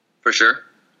 For sure.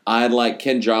 I'd like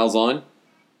Ken Giles on.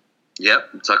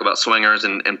 Yep, talk about swingers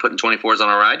and putting 24s on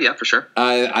a ride. Yeah, for sure.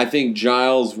 I think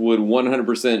Giles would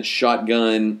 100%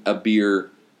 shotgun a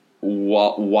beer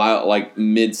while like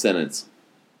mid-sentence.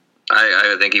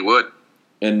 I think he would.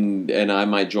 And I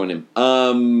might join him.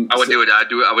 I would do it.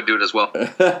 I would do it as well.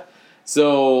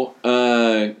 So,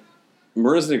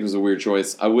 Marisnik was a weird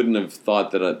choice. I wouldn't have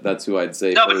thought that that's who I'd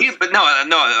say. No, first. but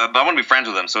I want to be friends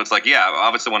with him. So it's like, yeah, I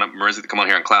obviously want Marisnik to come on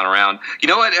here and clown around. You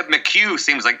know what? McHugh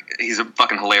seems like he's a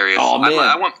fucking hilarious. Oh man,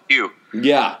 I want McHugh.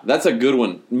 Yeah, that's a good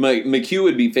one. McHugh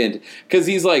would be fantastic because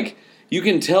he's like, you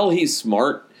can tell he's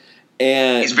smart.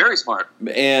 And he's very smart,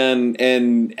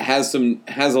 and has a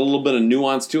little bit of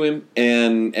nuance to him,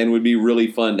 and would be really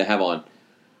fun to have on.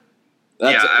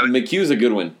 McHugh's a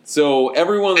good one. So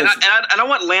everyone, and I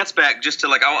want Lance back just to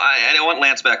like I want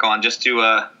Lance back on just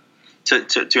to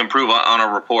improve on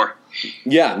our rapport.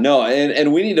 Yeah, no,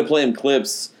 and we need to play him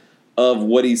clips of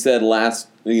what he said last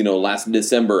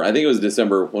December. I think it was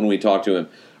December when we talked to him.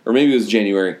 Or maybe it was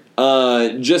January.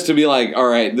 Just to be like, all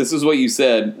right, this is what you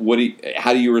said.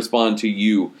 How do you respond to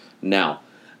you now?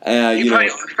 He probably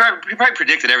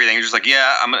predicted everything. He's just like,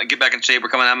 yeah, I'm gonna get back in shape. We're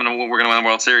gonna win the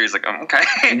World Series. Like, okay.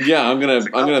 Yeah, I'm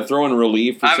gonna throw in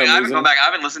relief for some reason. I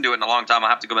haven't listened to it in a long time. I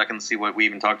have to go back and see what we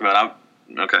even talked about.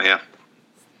 Okay, yeah.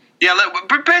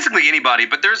 Basically anybody.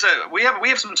 But we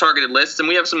have some targeted lists, and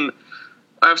I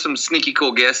have some sneaky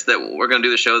cool guests that we're gonna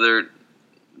do the show.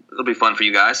 It'll be fun for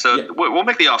you guys. So we'll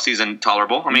make the off season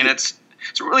tolerable. I mean, it's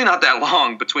really not that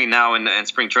long between now and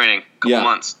spring training. A couple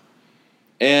months.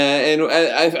 And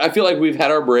I feel like we've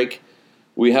had our break.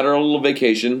 We had our little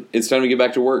vacation. It's time to get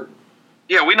back to work.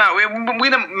 Yeah, we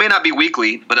may not be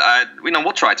weekly, but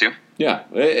we'll try to. Yeah,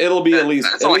 it'll be at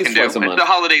least twice a month. The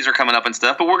holidays are coming up and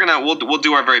stuff, but we'll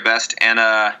do our very best. And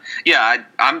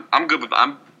I'm good with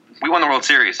we won the World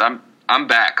Series. I'm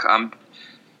back.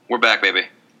 We're back, baby.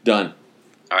 Done.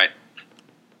 All right.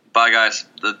 Bye, guys.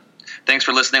 Thanks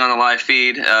for listening on the live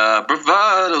feed.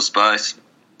 Bravado Spice.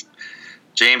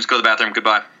 James, go to the bathroom.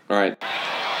 Goodbye. All right.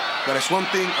 But there's one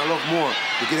thing I love more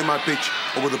than getting my pitch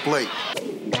over the plate.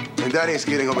 And that is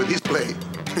getting over this plate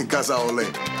in Casa Ole.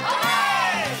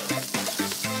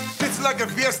 It's like a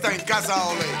fiesta in Casa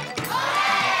Ole.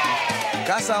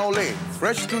 Casa Ole.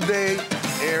 Fresh today,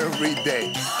 every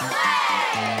day.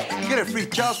 You get a free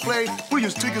child's play. We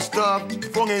just take your stuff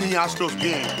from any Astros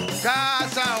game.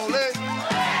 Casa Ole.